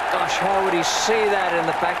 Gosh, how would he see that in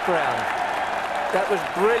the background? That was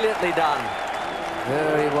brilliantly done.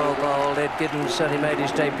 Very well bowled. Ed Giddens certainly made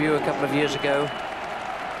his debut a couple of years ago.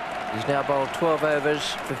 He's now bowled 12 overs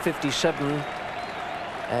for 57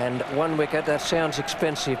 and 1 wicket. That sounds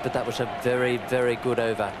expensive, but that was a very, very good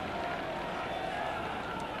over.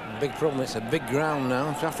 Big problem, it's a big ground now.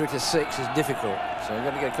 After it is 6 is difficult, so you've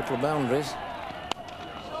got to get a couple of boundaries.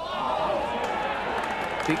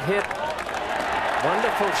 Big hit.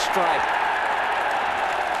 Wonderful strike.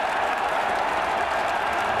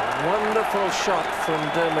 Wonderful shot from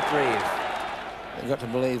Dermot Reeve. You've got to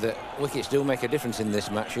believe that wickets do make a difference in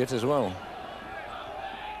this match yet as well.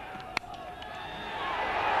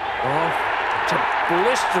 Oh, it's a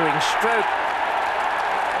blistering stroke.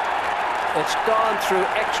 It's gone through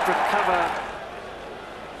extra cover.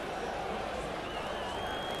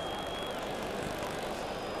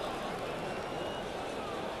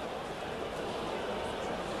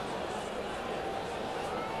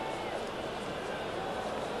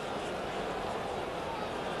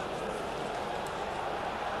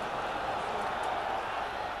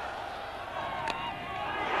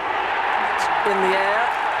 In the air,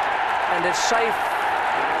 and it's safe.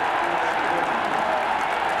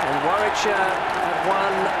 And Warwickshire have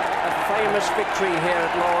won a famous victory here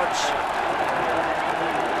at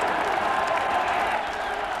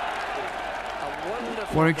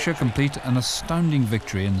Lord's. Warwickshire complete an astounding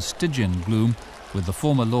victory in Stygian gloom, with the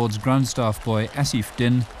former Lord's ground staff boy Asif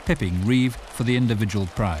Din pipping Reeve for the individual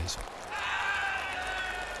prize.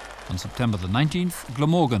 On September the 19th,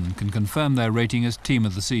 Glamorgan can confirm their rating as team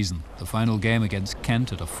of the season. The final game against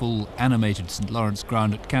Kent at a full animated St Lawrence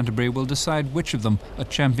ground at Canterbury will decide which of them are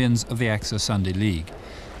champions of the AXA Sunday League.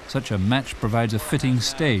 Such a match provides a fitting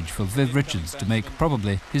stage for Viv Richards to make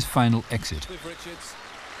probably his final exit. This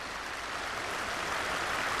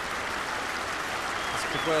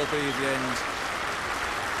could well be the end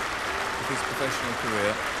his professional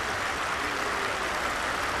career.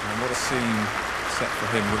 And what a scene set for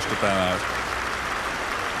him which to bow out.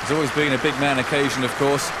 It's always been a big man occasion, of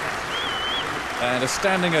course, and a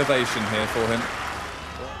standing ovation here for him.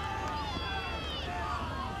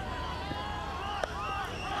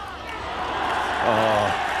 Oh,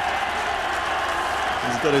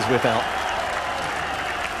 he's got his whip out.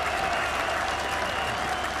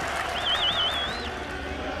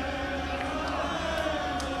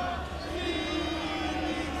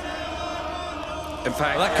 In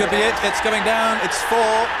fact, well, that could be it. It's going down. It's 4.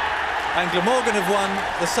 And Glamorgan have won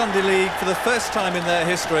the Sunday League for the first time in their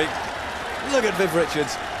history. Look at Viv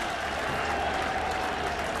Richards.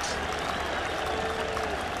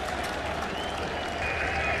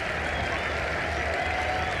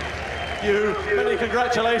 You, many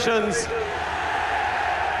congratulations.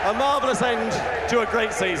 A marvellous end to a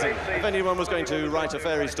great season. If anyone was going to write a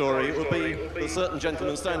fairy story, it would be the certain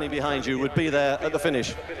gentleman standing behind you would be there at the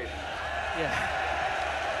finish. Yeah.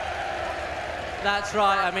 That's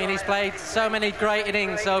right. I mean, he's played so many great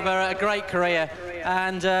innings over a great career,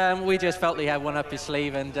 and we just felt he had one up his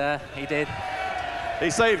sleeve, and he did. He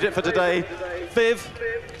saved it for today. Viv,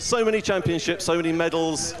 so many championships, so many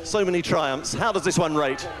medals, so many triumphs. How does this one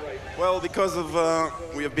rate? Well, because of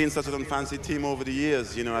we have been such an fancy team over the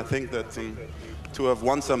years, you know, I think that to have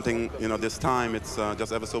won something, you know, this time, it's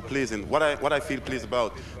just ever so pleasing. What I feel pleased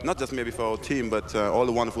about, not just maybe for our team, but all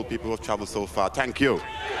the wonderful people who have traveled so far. Thank you.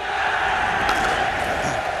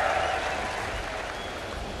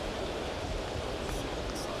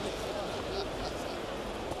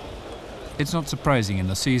 It's not surprising in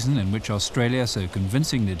a season in which Australia so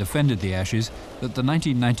convincingly defended the Ashes that the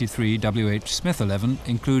 1993 W.H. Smith 11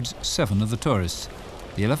 includes 7 of the tourists.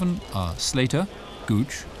 The 11 are Slater,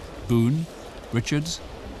 Gooch, Boone, Richards,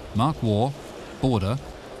 Mark Waugh, Border,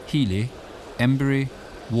 Healy, Embury,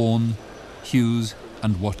 Warne, Hughes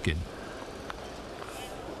and Watkin.